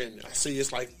here and I see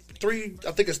it's like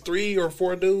three or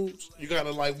four dudes. You kind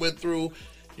of like went through.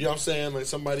 You know what I'm saying? Like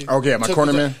somebody. Okay, my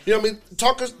corner man. You know what I mean?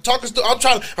 Talk us through. I'm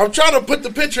trying to put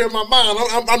the picture in my mind.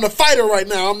 I'm the fighter right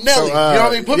now. I'm Nelly. You know what I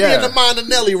mean? Put me in the mind of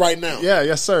Nelly right now. Yeah,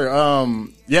 yes, sir.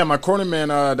 My corner man.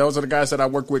 Those are the guys that I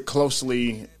work with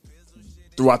closely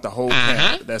throughout the whole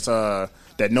camp. That's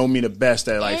that know me the best.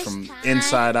 That like from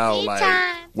inside out, like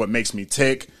what makes me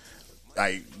tick.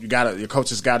 Like your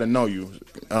coaches gotta know you.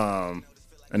 And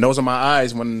those are my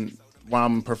eyes when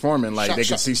I'm performing. Like they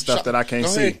can see stuff that I can't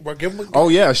see. Oh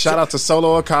yeah, shout out to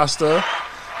Solo Acosta,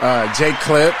 Jake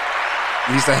Clip.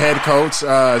 He's the head coach.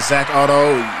 Zach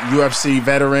Otto, UFC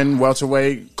veteran,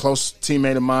 welterweight, close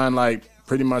teammate of mine. Like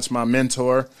pretty much my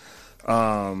mentor.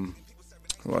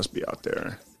 Who else be out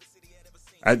there?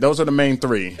 Those are the main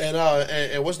three.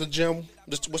 And what's the gym?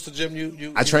 What's the gym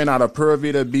you? I train out of Pura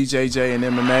Vida, BJJ, and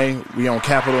MMA. We on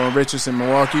Capitol and Richardson,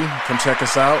 Milwaukee. Come check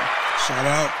us out. Shout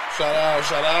out.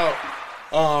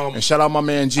 And shout out my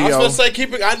man Gio. I was gonna say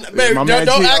keep it. Don't act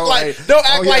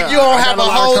like you don't I have got a lot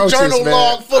of whole coaches, journal man.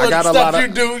 log full I of got a stuff lot you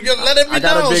of- do. Let it be I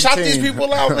got a known. big Shout team. these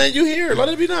people out, man. You here? Let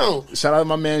it be known. Shout out to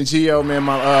my man Gio, man,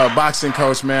 my boxing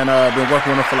coach, man. Been working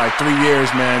with him for like 3 years,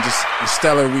 man. Just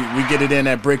stellar. We get it in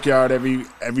at Brickyard every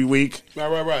week.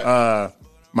 Right.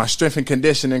 My strength and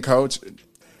conditioning coach,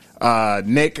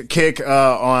 Nick Kick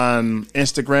on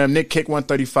Instagram. Nick Kick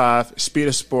 135, Speed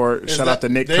of Sport. Shout out to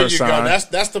Nick There you go. Kersan.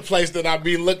 That's the place that I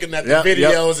be looking at the Yep,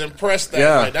 videos and press that.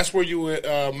 Yeah. Like, that's where you with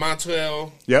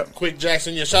Montel, Yep. Quick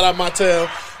Jackson. Yeah, shout out Montel,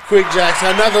 Quick Jackson.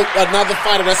 Another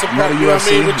fighter that's a part. Another You know what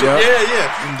I mean? UFC, With you. yep.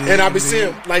 Yeah. Indeed, And I be indeed.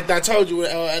 seeing, like I told you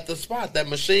at the spot, that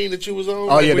machine that you was on. Oh,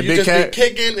 like, yeah, where the you big just cat. be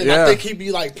kicking, and Yeah. I think he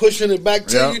be like pushing it back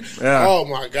to Yep, you. yeah. Oh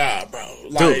my God, bro!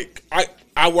 Like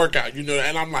I work out, you know,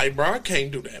 and I'm like, bro, I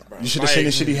can't do that, bro. You should have seen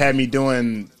the shit he had me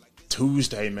doing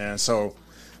Tuesday, man. So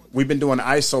we've been doing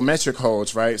isometric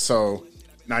holds, right? So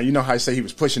now you know how I say he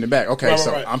was pushing it back. Okay, Right,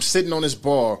 so right. I'm sitting on this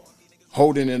ball,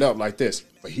 holding it up like this,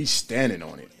 but he's standing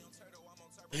on it.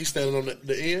 He's standing on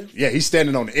the end. Yeah, he's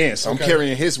standing on the end. So Okay. I'm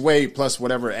carrying his weight plus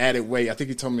whatever added weight. I think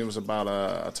he told me it was about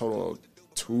a total of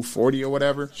 240 or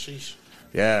whatever. Sheesh.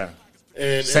 Yeah.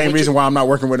 And Same what reason why I'm not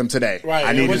working with him today. Right,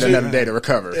 I and what needed you- another day to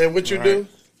recover. And what you do?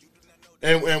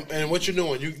 And what you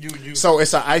doing? You. So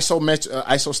it's an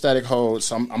isostatic hold.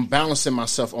 So I'm balancing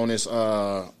myself on this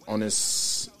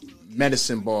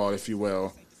medicine ball, if you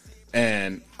will,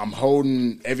 and I'm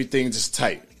holding everything just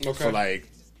tight Okay. for like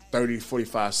 30,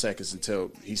 45 seconds until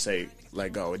he say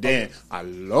let go. And then I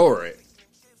lower it,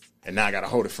 and now I got to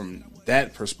hold it from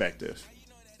that perspective,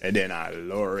 and then I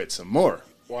lower it some more.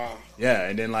 Wow. Yeah,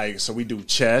 and then like so we do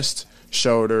chest,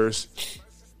 shoulders,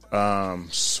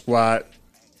 squat,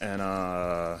 and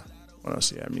what else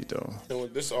he had me do?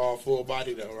 And this is all full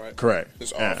body though, right? Correct.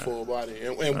 It's all Yeah. full body.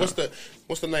 And what's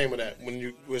the name of that when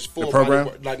you it's full program?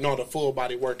 body the full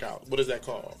body workout? What is that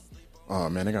called? Oh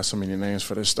man, they got so many names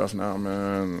for this stuff now,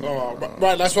 man. Oh,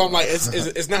 right. That's why I'm like,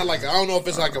 it's not like I don't know if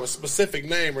it's like a specific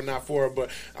name or not for it, but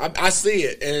I see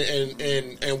it,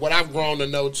 and what I've grown to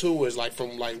know too is like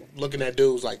from like looking at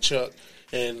dudes like Chuck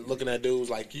and looking at dudes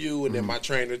like you, and then my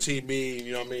trainer TB.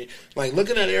 You know what I mean? Like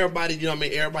looking at everybody. You know what I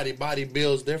mean? Everybody body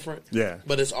builds different. Yeah.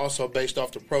 But it's also based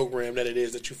off the program that it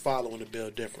is that you following to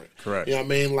build different. Correct. You know what I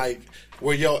mean? Like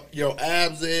where your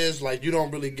abs is, like you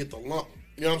don't really get the lump.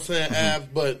 You know what I'm saying? Abs,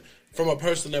 but from a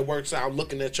person that works out,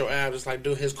 looking at your abs, it's like,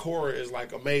 dude, his core is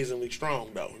like amazingly strong,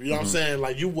 though. You know what I'm saying?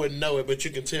 Like you wouldn't know it, but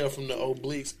you can tell from the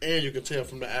obliques and you can tell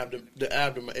from the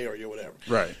abdomen area, or whatever.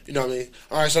 Right. You know what I mean?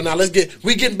 All right, so now we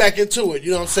getting back into it.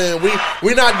 You know what I'm saying?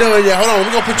 We not done yet. Hold on,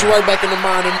 we're gonna put you right back in the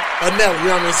mind of Nelly. You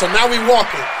know what I mean? So now we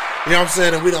walking. You know what I'm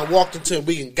saying? And we done walked until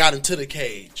we got into the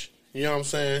cage. You know what I'm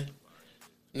saying?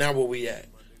 Now where we at?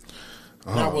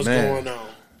 Now what's man. going on?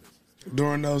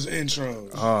 During those intros.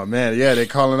 Oh man, yeah, they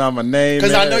calling out my name.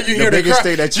 Because I man. know you hear the biggest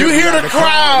crowd. thing that You hear the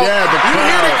crowd. Yeah, the crowd. You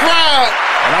hear the crowd.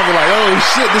 And I be like, oh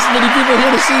shit, this many people here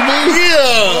to see me.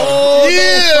 Yeah. Oh,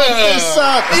 Yeah. this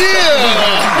up.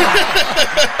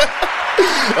 Yeah.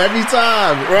 Every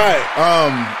time. Right.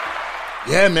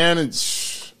 Yeah, man.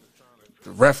 It's,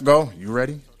 the ref go. You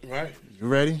ready? Right. You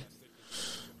ready?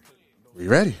 We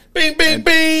ready. Bing, bing,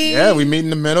 bing. Yeah, we meet in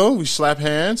the middle. We slap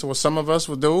hands, what some of us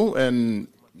will do. And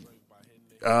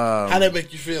how that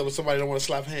make you feel if somebody don't want to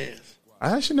slap hands?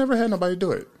 I actually never had nobody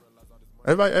do it.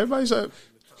 Everybody's like,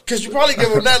 because you probably give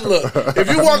them that look. If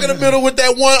you walk in the middle with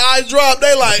that one eye drop,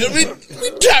 they like, we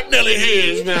tap Nelly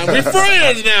hands now. We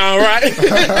friends now, right? You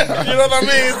know what I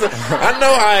mean? So I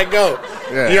know how it go.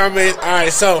 Yeah. You know what I mean? All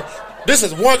right, so this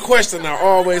is one question I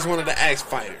always wanted to ask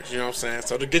fighters. You know what I'm saying?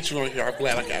 So to get you on here, I'm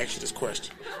glad I can ask you this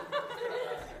question.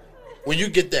 When you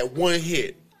get that one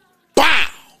hit, bow,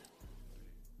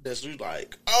 that's you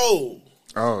like, oh.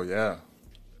 Oh, yeah.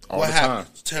 All what the happened?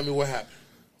 time. Tell me what happened.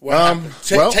 What happened?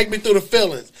 Take me through the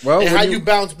feelings and how you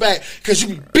bounce back. Because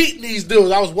you be beating these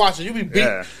dudes. I was watching. You be beating.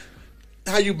 Yeah.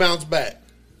 How you bounce back?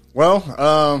 Well,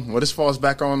 this falls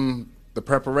back on the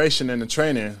preparation and the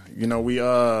training. You know, we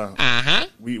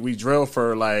drill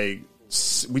for like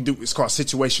it's called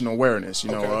situational awareness. You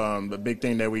know, the big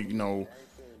thing that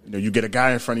you get a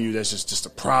guy in front of you that's just a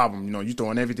problem. You know, you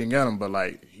throwing everything at him, but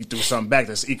like he threw something back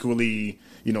that's equally,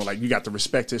 you know, like you got to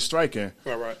respect his striking.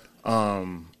 Right.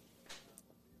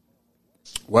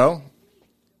 Well,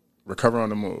 recover on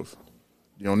the move.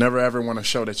 You'll never ever want to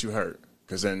show that you hurt,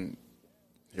 because then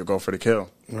you'll go for the kill.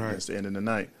 Right. It's the end of the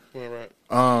night. Right.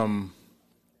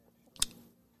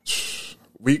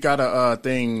 We got a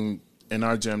thing in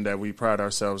our gym that we pride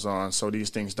ourselves on, so these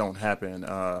things don't happen.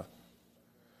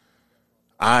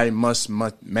 I must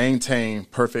maintain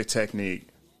perfect technique.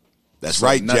 That's so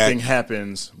right, Jack. Nothing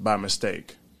happens by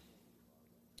mistake.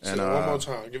 And one more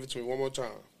time. Give it to me one more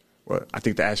time. What I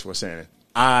think the actual was saying.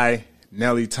 I,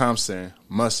 Nelly Thompson,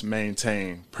 must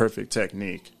maintain perfect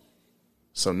technique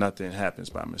so nothing happens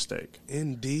by mistake.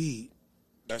 Indeed.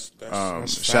 That's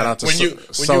shout out to when you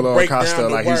Solo break Acosta, down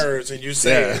the like words and you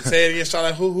say it again. Shout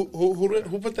out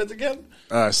who put that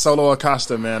together? Solo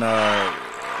Acosta, man,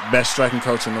 best striking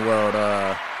coach in the world.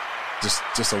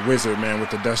 Just a wizard, man, with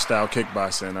the Dutch style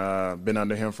kickboxing. Been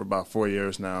under him for about 4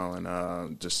 years now,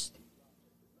 and just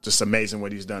amazing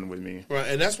what he's done with me. Right,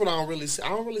 and that's what I don't really see. I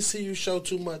don't really see you show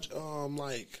too much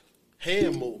like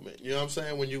hand movement. You know what I'm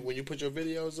saying? When you put your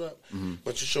videos up,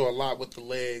 but you show a lot with the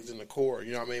legs and the core.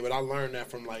 You know what I mean? But I learned that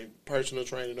from like personal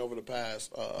training over the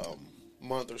past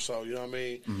month or so. You know what I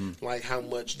mean? Like how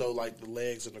much though, like the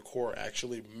legs and the core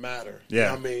actually matter. Yeah. You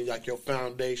know what I mean? Like your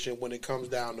foundation when it comes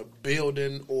down to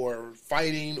building or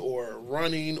fighting or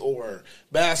running or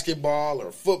basketball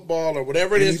or football or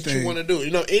whatever it is that you want to do. You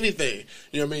know, anything.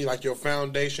 You know what I mean? Like your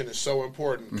foundation is so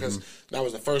important because that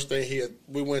was the first thing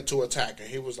we went to attack, and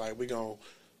he was like, "We gonna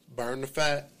burn the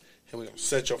fat and we gonna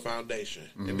set your foundation,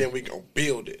 and then we gonna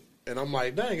build it." And I'm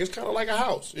like, dang, it's kind of like a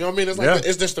house. You know what I mean? It's like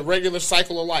it's just the regular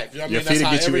cycle of life. You know what I mean? Your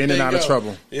feet get you in and out of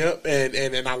trouble. Yep,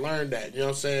 and I learned that. You know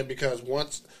what I'm saying? Because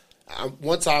once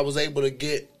I was able to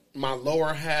get my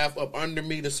lower half up under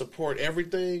me to support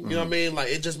everything, you know what I mean? Like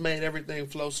it just made everything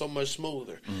flow so much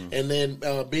smoother. And then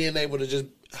being able to just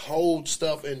hold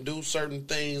stuff and do certain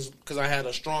things because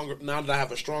now that I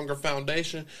have a stronger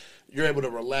foundation, you're able to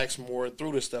relax more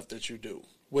through the stuff that you do,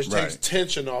 which takes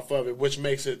tension off of it, which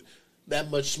makes it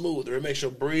that much smoother. It makes your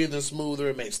breathing smoother.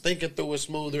 It makes thinking through it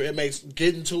smoother. It makes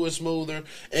getting to it smoother.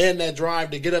 And that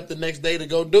drive to get up the next day to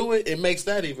go do it, it makes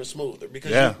that even smoother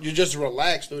because you just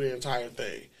relax through the entire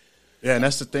thing. Yeah, and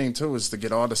that's the thing, too, is to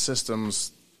get all the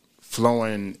systems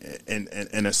flowing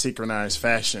in a synchronized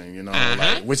fashion, you know,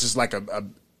 like, which is like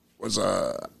was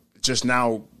just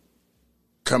now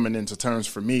coming into terms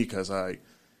for me because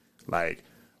like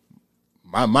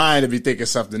my mind would be thinking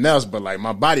something else, but like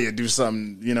my body would do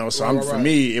something, you know. So for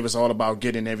me, it was all about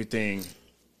getting everything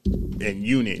in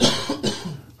unit.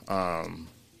 And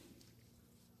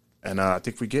I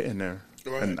think we're getting there.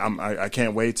 Right. And I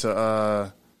can't wait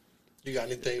to. You got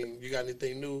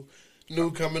anything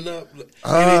new coming up?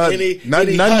 Any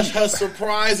hush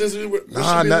surprises we should be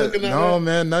looking at? No,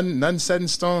 man, nothing set in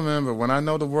stone, man. But when I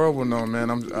know, the world will know, man.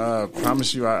 I'm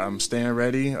promise you, I'm staying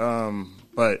ready.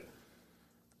 But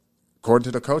according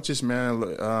to the coaches, man,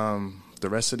 the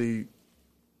rest of the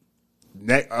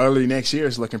early next year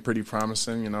is looking pretty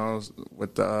promising. You know,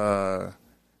 with the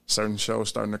certain shows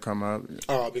starting to come up.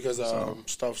 Oh, because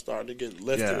stuff started to get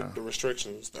lifted, the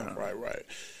restrictions and stuff. Right.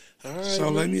 All right. So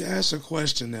let me ask a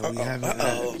question that we haven't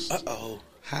asked.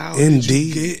 How did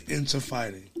you get into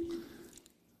fighting?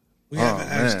 We haven't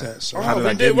asked that. So how did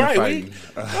I get into fighting?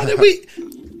 How did we?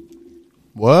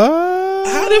 What?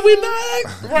 How did we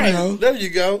not? Right. You know, there you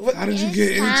go. How did you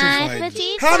get into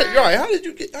fighting? How did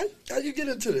you get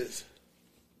into this?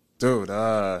 Dude, you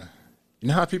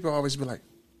know how people always be like,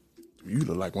 you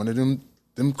look like one of them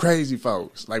crazy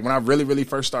folks. Like when I really, really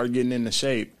first started getting into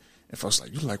shape, and folks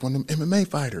like, you look like one of them MMA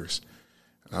fighters.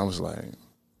 And I was like,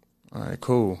 All right,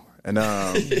 cool. And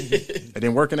and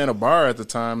then working at a bar at the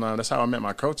time, that's how I met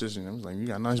my coaches. And I was like, you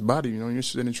got a nice body, you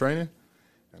interested in training?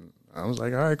 And I was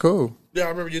like, all right, cool. Yeah, I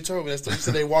remember you told me that stuff. You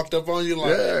said they walked up on you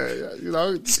like,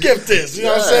 yeah, skip this. You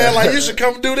know what I'm saying? Like, you should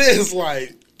come do this.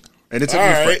 Like, and it took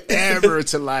me forever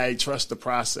to like trust the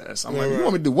process. I'm like, you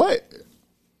want me to do what?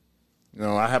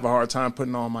 I have a hard time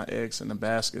putting all my eggs in the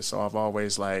basket. So I've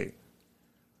always I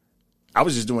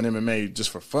was just doing MMA just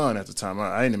for fun at the time.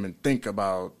 I didn't even think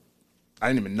about. I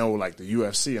didn't even know like the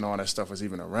UFC and all that stuff was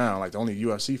even around. Like the only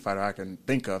UFC fighter I can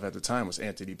think of at the time was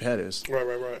Anthony Pettis.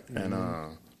 Right. And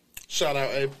shout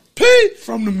out AP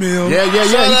from the mill. Yeah.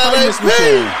 Shout out AP.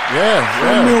 Yeah.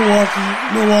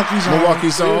 From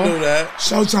Milwaukee's You on. knew that.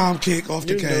 Showtime kick off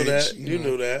the cage. You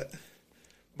knew that.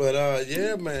 But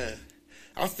yeah, man,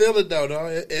 I feel it though.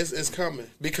 It's coming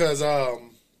because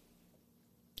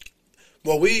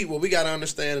what we got to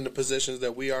understand in the positions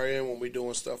that we are in when we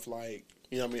doing stuff like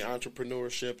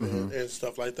entrepreneurship and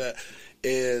stuff like that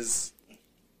is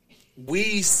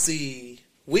we see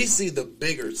the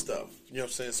bigger stuff. You know what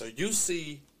I'm saying? So you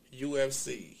see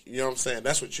UFC. You know what I'm saying?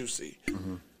 That's what you see.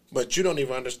 Mm-hmm. But you don't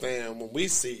even understand when we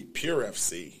see Pure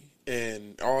FC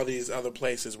and all these other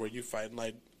places where you fight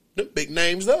like the big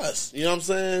names to us. You know what I'm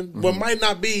saying? Mm-hmm. What might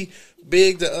not be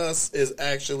big to us is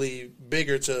actually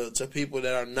bigger to people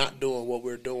that are not doing what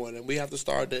we're doing. And we have to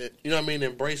start to,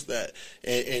 embrace that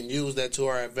and use that to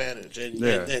our advantage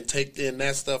and take in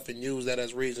that stuff and use that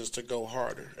as reasons to go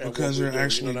harder. Because you're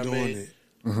actually doing it.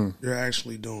 Mm-hmm. You're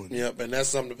actually doing it. Yep, and that's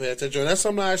something to pay attention to. And that's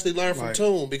something I actually learned from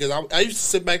Tune because I used to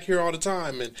sit back here all the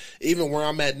time, and even where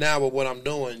I'm at now with what I'm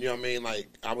doing, like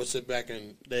I would sit back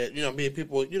and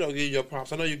people, give you your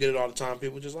props. I know you get it all the time.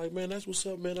 People just like, man, that's what's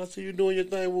up, man. I see you doing your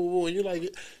thing, woo woo, and you're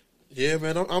like, yeah,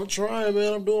 man, I'm trying,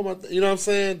 man. I'm doing my thing. You know what I'm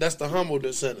saying? That's the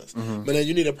humbleness in us. Mm-hmm. But then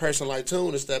you need a person like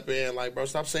Tune to step in, like, bro,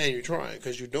 stop saying you're trying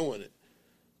because you're doing it.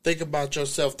 Think about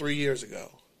yourself 3 years ago.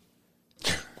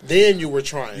 Then you were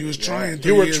trying. You was trying.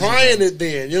 You were trying it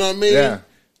then. You know what I mean? Yeah.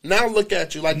 Now look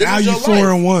at you. Like this now is your you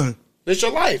 4-1. This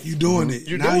your life. You doing it.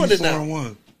 You're now doing you it now.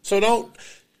 4-1. So don't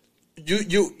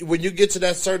you when you get to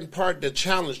that certain part, the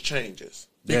challenge changes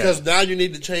because now you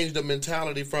need to change the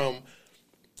mentality from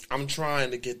I'm trying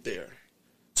to get there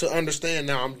to understand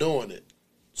now I'm doing it.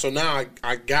 So now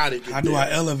I got it. How do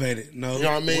I elevate it? No, you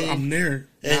know what I mean? Well, I'm there.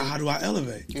 Now how do I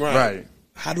elevate? Right.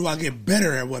 How do I get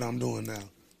better at what I'm doing now?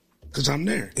 Because I'm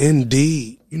there.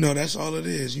 Indeed. That's all it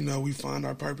is. We find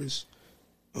our purpose.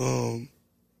 And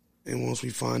once we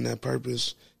find that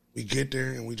purpose, we get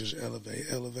there and we just elevate.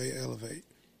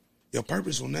 Your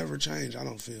purpose will never change, I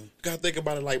don't feel. You got to think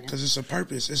about it like... Because it's a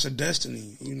purpose. It's a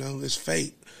destiny. It's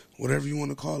fate. Whatever you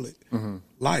want to call it. Mm-hmm.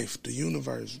 Life, the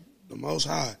universe, the Most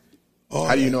High.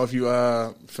 How do you know if you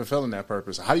fulfilling that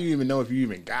purpose? How do you even know if you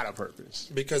even got a purpose?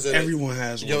 Because everyone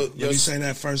has one. Let me say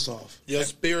that first off. Your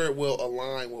spirit will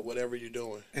align with whatever you're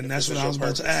doing. And that's what I was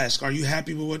about to ask. Are you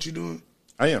happy with what you're doing?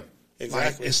 I am.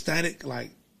 Exactly. Like ecstatic?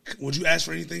 Like, would you ask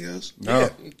for anything else? No.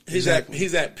 Yeah. He's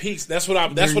at peace. That's what I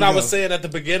was saying at the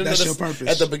beginning of your purpose.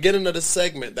 At the beginning of the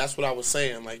segment. That's what I was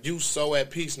saying. Like you so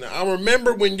at peace now. I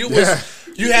remember when you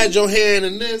had your hand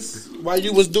in this while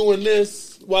you was doing this.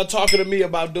 While talking to me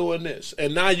about doing this,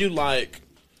 and now you like,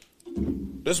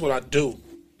 this is what I do.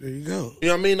 There you go. You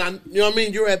know what I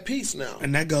mean? You're at peace now,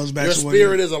 and that goes back your to your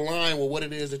spirit is aligned with what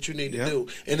it is that you need to do,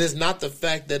 and it's not the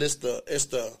fact that it's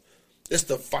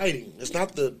the fighting. It's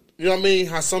not the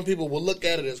how some people will look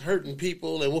at it as hurting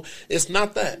people, and it's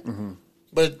not that. Mm-hmm.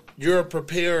 But you're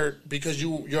prepared because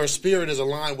your spirit is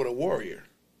aligned with a warrior.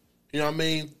 You know what I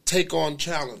mean? Take on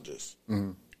challenges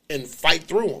and fight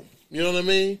through them. You know what I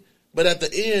mean? But at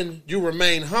the end, you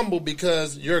remain humble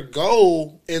because your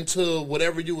goal into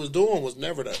whatever you was doing was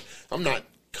never that. I'm not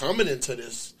coming into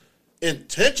this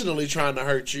intentionally trying to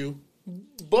hurt you,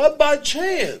 but by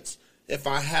chance, if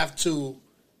I have to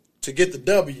get the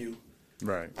W,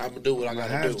 right, I'm gonna do what I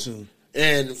gotta do.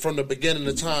 And from the beginning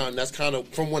of time, that's kind of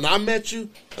from when I met you.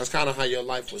 That's kind of how your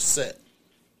life was set.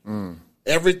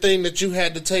 Everything that you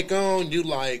had to take on, you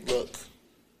like, look,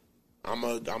 I'm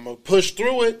gonna push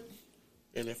through it.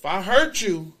 And if I hurt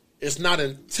you, it's not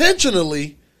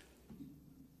intentionally,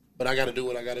 but I got to do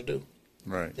what I got to do.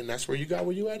 Right. And that's where you got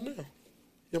where you at now. You know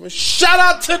what I mean? Shout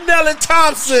out to Nelly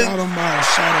Thompson. Shout him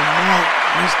out.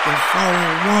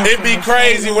 Mr. 4-1. It'd be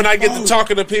crazy when I get to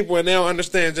talking to people and they don't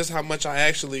understand just how much I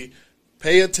actually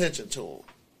pay attention to them.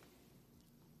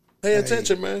 Pay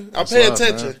attention, man. I pay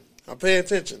attention. I pay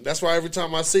attention. That's why every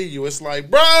time I see you, it's like,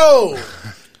 bro...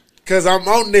 Because I'm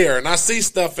on there and I see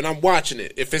stuff and I'm watching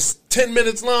it. If it's 10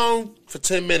 minutes long, for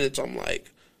 10 minutes, I'm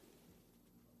like,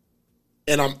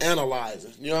 and I'm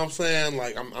analyzing. You know what I'm saying?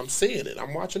 Like, I'm seeing it.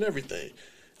 I'm watching everything.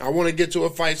 I want to get to a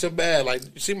fight so bad. Like,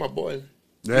 you see my boy.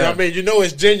 Yeah. You know what I mean? You know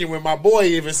it's genuine. My boy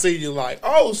even see you like,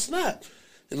 oh, snap.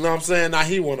 You know what I'm saying? Now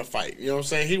he want to fight. You know what I'm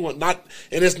saying? He want not,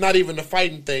 and it's not even the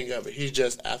fighting thing of it. He's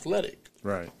just athletic.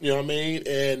 Right. You know what I mean?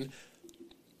 And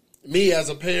me as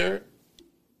a parent,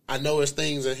 I know it's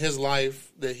things in his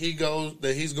life that he's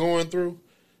going through,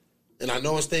 and I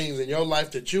know it's things in your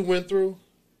life that you went through,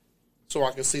 so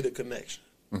I can see the connection.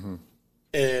 Mm-hmm.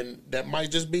 And that might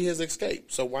just be his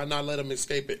escape. So why not let him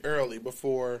escape it early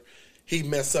before he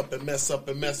mess up, and then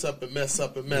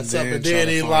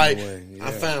he like,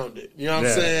 I found it. You know what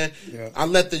I'm saying? Yeah. I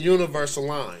let the universe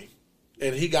align.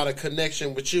 And he got a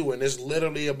connection with you, and it's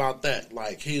literally about that.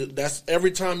 Like, that's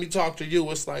every time he talk to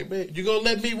you, it's like, man, you gonna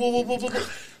let me, You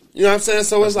know what I'm saying?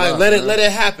 So it's like, let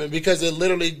it happen, because it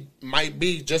literally might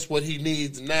be just what he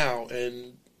needs now,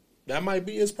 and that might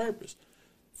be his purpose.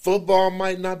 Football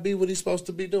might not be what he's supposed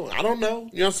to be doing. I don't know.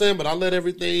 You know what I'm saying? But I let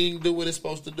everything do what it's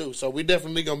supposed to do. So we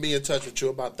definitely going to be in touch with you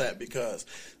about that, because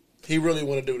he really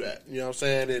want to do that. You know what I'm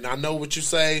saying? And I know what you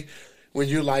say when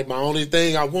you're like, my only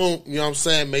thing I want, you know what I'm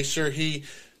saying, make sure he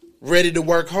ready to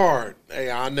work hard.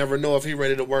 Hey, I never know if he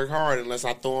ready to work hard unless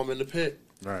I throw him in the pit.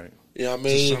 Right. You know what I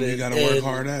mean? Something you got to work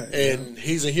hard at. And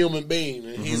he's a human being.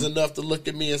 And he's enough to look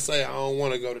at me and say, I don't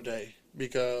want to go today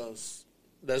because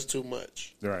that's too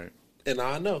much. Right. And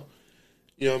I know.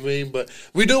 You know what I mean? But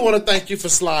we do want to thank you for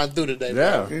sliding through today,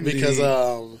 man. Because, you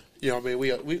know what I mean?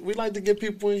 We like to get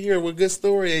people in here with good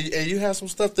story, and you have some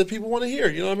stuff that people want to hear.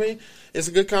 You know what I mean? It's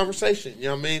a good conversation. You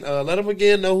know what I mean? Let them,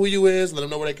 again, know who you is. Let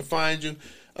them know where they can find you.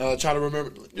 Try to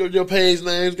remember your page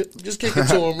names. Just kick it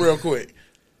to them real quick.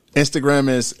 Instagram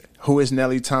is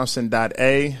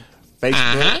whoisnellythompson.a.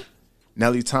 Facebook,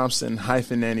 Nelly Thompson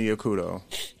 -Nanny Okudo.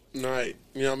 Right.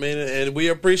 You know what I mean? And we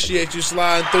appreciate you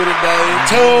sliding through today.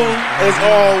 Tune, as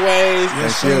always.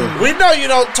 Yes, sir. We know you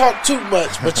don't talk too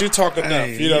much, but you talk enough.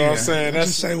 Hey, you know what I'm saying?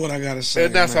 Just say what I got to say.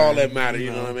 And that's all that matters.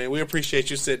 You know what I mean? We appreciate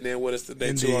you sitting there with us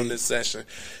today, too, on this session.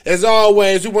 As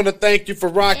always, we want to thank you for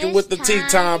rocking with the Tea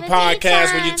Time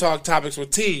podcast, where you talk topics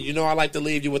with T. You know, I like to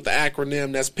leave you with the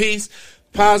acronym. That's peace.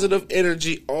 Positive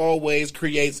energy always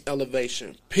creates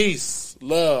elevation. Peace,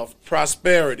 love,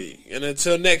 prosperity. And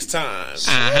until next time,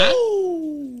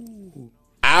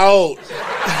 out.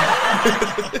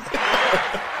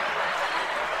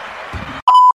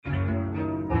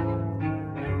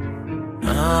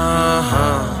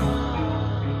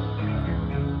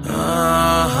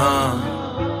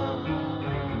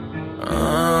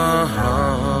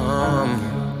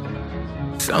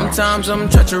 Sometimes I'm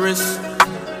treacherous,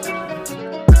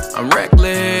 I'm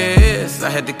reckless. I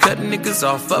had to cut niggas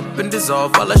off, up and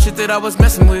dissolve all that shit that I was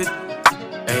messing with.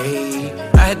 Ayy,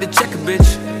 I had to check a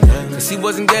bitch, cause he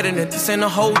wasn't getting it. This ain't the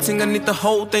whole thing, I need the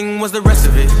whole thing, was the rest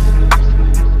of it.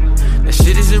 That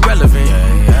shit is irrelevant.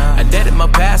 I dead in my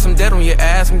past, I'm dead on your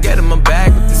ass, I'm getting my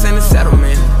bag, but this ain't a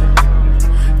settlement.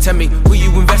 Tell me who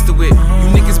you invested with. You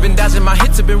niggas been dodging my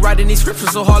hits, have been writing these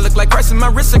scriptures so hard, look like Christ in my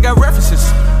wrist, I got references.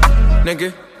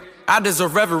 Nigga, I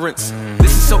deserve reverence.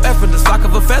 This is so effortless, like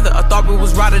of a feather. I thought we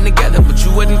was riding together, but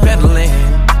you wasn't pedaling.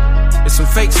 There's some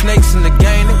fake snakes in the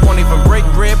game, they won't even break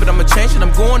bread, but I'ma change it,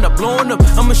 I'm going up, blowing up.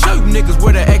 I'ma show you niggas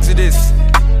where the exit is.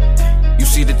 You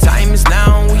see the time is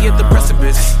now, we at the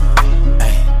precipice.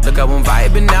 Ay, look how I'm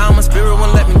vibing now, my spirit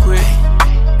won't let me quit.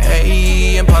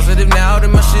 Hey, I'm positive now that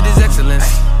my shit is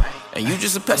excellence. And you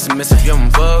just a pessimist if you don't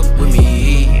fuck with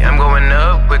me. I'm going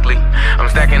up quickly, I'm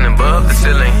stacking above the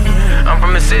ceiling. I'm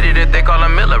from a city that they call a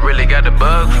mill, I really got the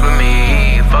bugs for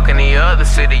me. Fucking the other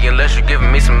city unless you're giving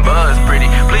me some buzz, pretty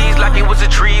please, like it was a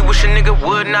tree, wish a nigga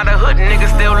would, not a hood nigga,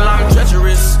 still I'm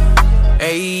treacherous.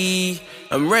 Ayy,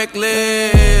 I'm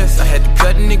reckless, I had to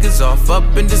cut niggas off,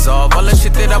 up and dissolve all that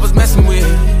shit that I was messing with.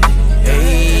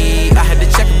 Ayy, I had to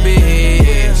check a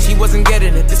bit, she wasn't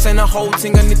getting it, this ain't a whole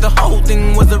thing, I need the whole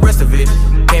thing, was the rest of it.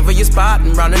 Came for your spot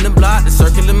and round in the block, the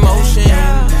circular motion.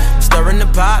 Stirring the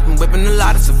pot and whipping a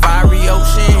lot, it's a fiery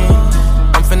ocean.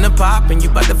 I'm finna pop and you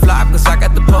bout to fly, cause I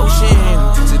got the potion.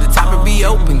 To the top it be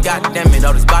open, goddammit,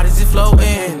 all these bodies is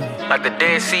floating. Like the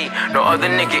Dead Sea, no other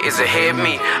nigga is ahead of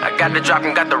me. I got the drop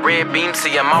and got the red beam,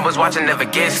 see I'm always watching, never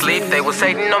get sleep. They was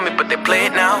hating on me, but they play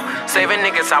it now. Saving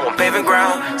niggas out on paving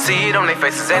ground. See it on their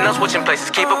faces, ain't no switching places.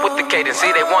 Keep up with the cadence,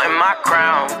 see they wanting my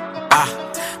crown.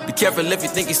 Be careful if you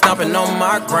think he's stomping on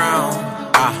my ground.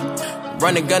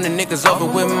 Running, gunning niggas over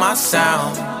with my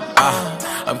sound.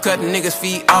 I'm cutting niggas'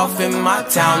 feet off in my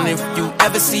town. If you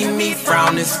ever see me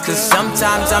frown, it's cause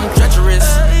sometimes I'm treacherous.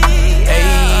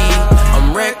 Ayy,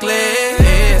 I'm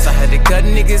reckless. I had to cut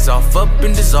niggas off, up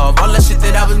and dissolve all that shit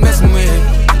that I was messing with.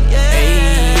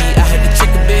 Ayy, I had to check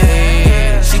a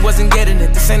bit. She wasn't getting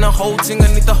it, this ain't the whole thing,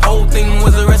 I need the whole thing,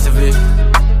 was the rest of it.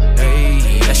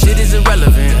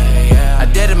 irrelevant. I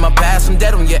dead in my past, I'm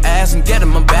dead on your ass and dead in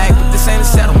my back, but this ain't a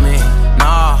settlement.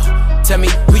 Nah, tell me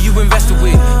who you invested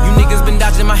with. You niggas been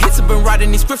dodging my hits, I've been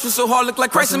writing these scriptures so hard, look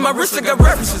like Christ in my wrist, I got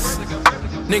references.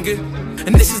 Nigga,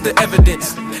 and this is the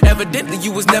evidence. Evidently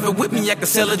you was never with me. I could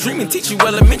sell a dream and teach you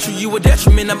elementary. You a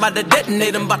detriment, I'm about to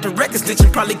detonate. I'm about to wreck a stitch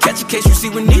and probably catch a case. You see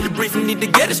we need a brief, we need to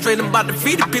get it straight. I'm about to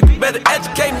feed the people, better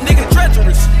educate nigga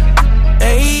treacheries.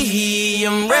 Ayy,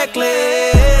 I'm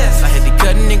reckless. I had to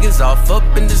cut niggas off, up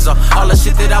and dissolve all the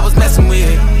shit that I was messing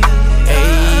with.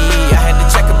 Ayy, I had to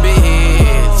check a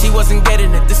bit. She wasn't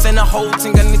getting it, this ain't the whole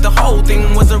thing. I need the whole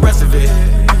thing, was the rest of it.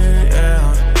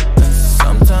 Yeah.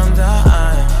 Sometimes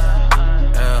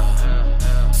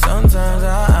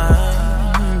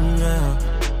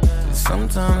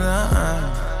sometimes I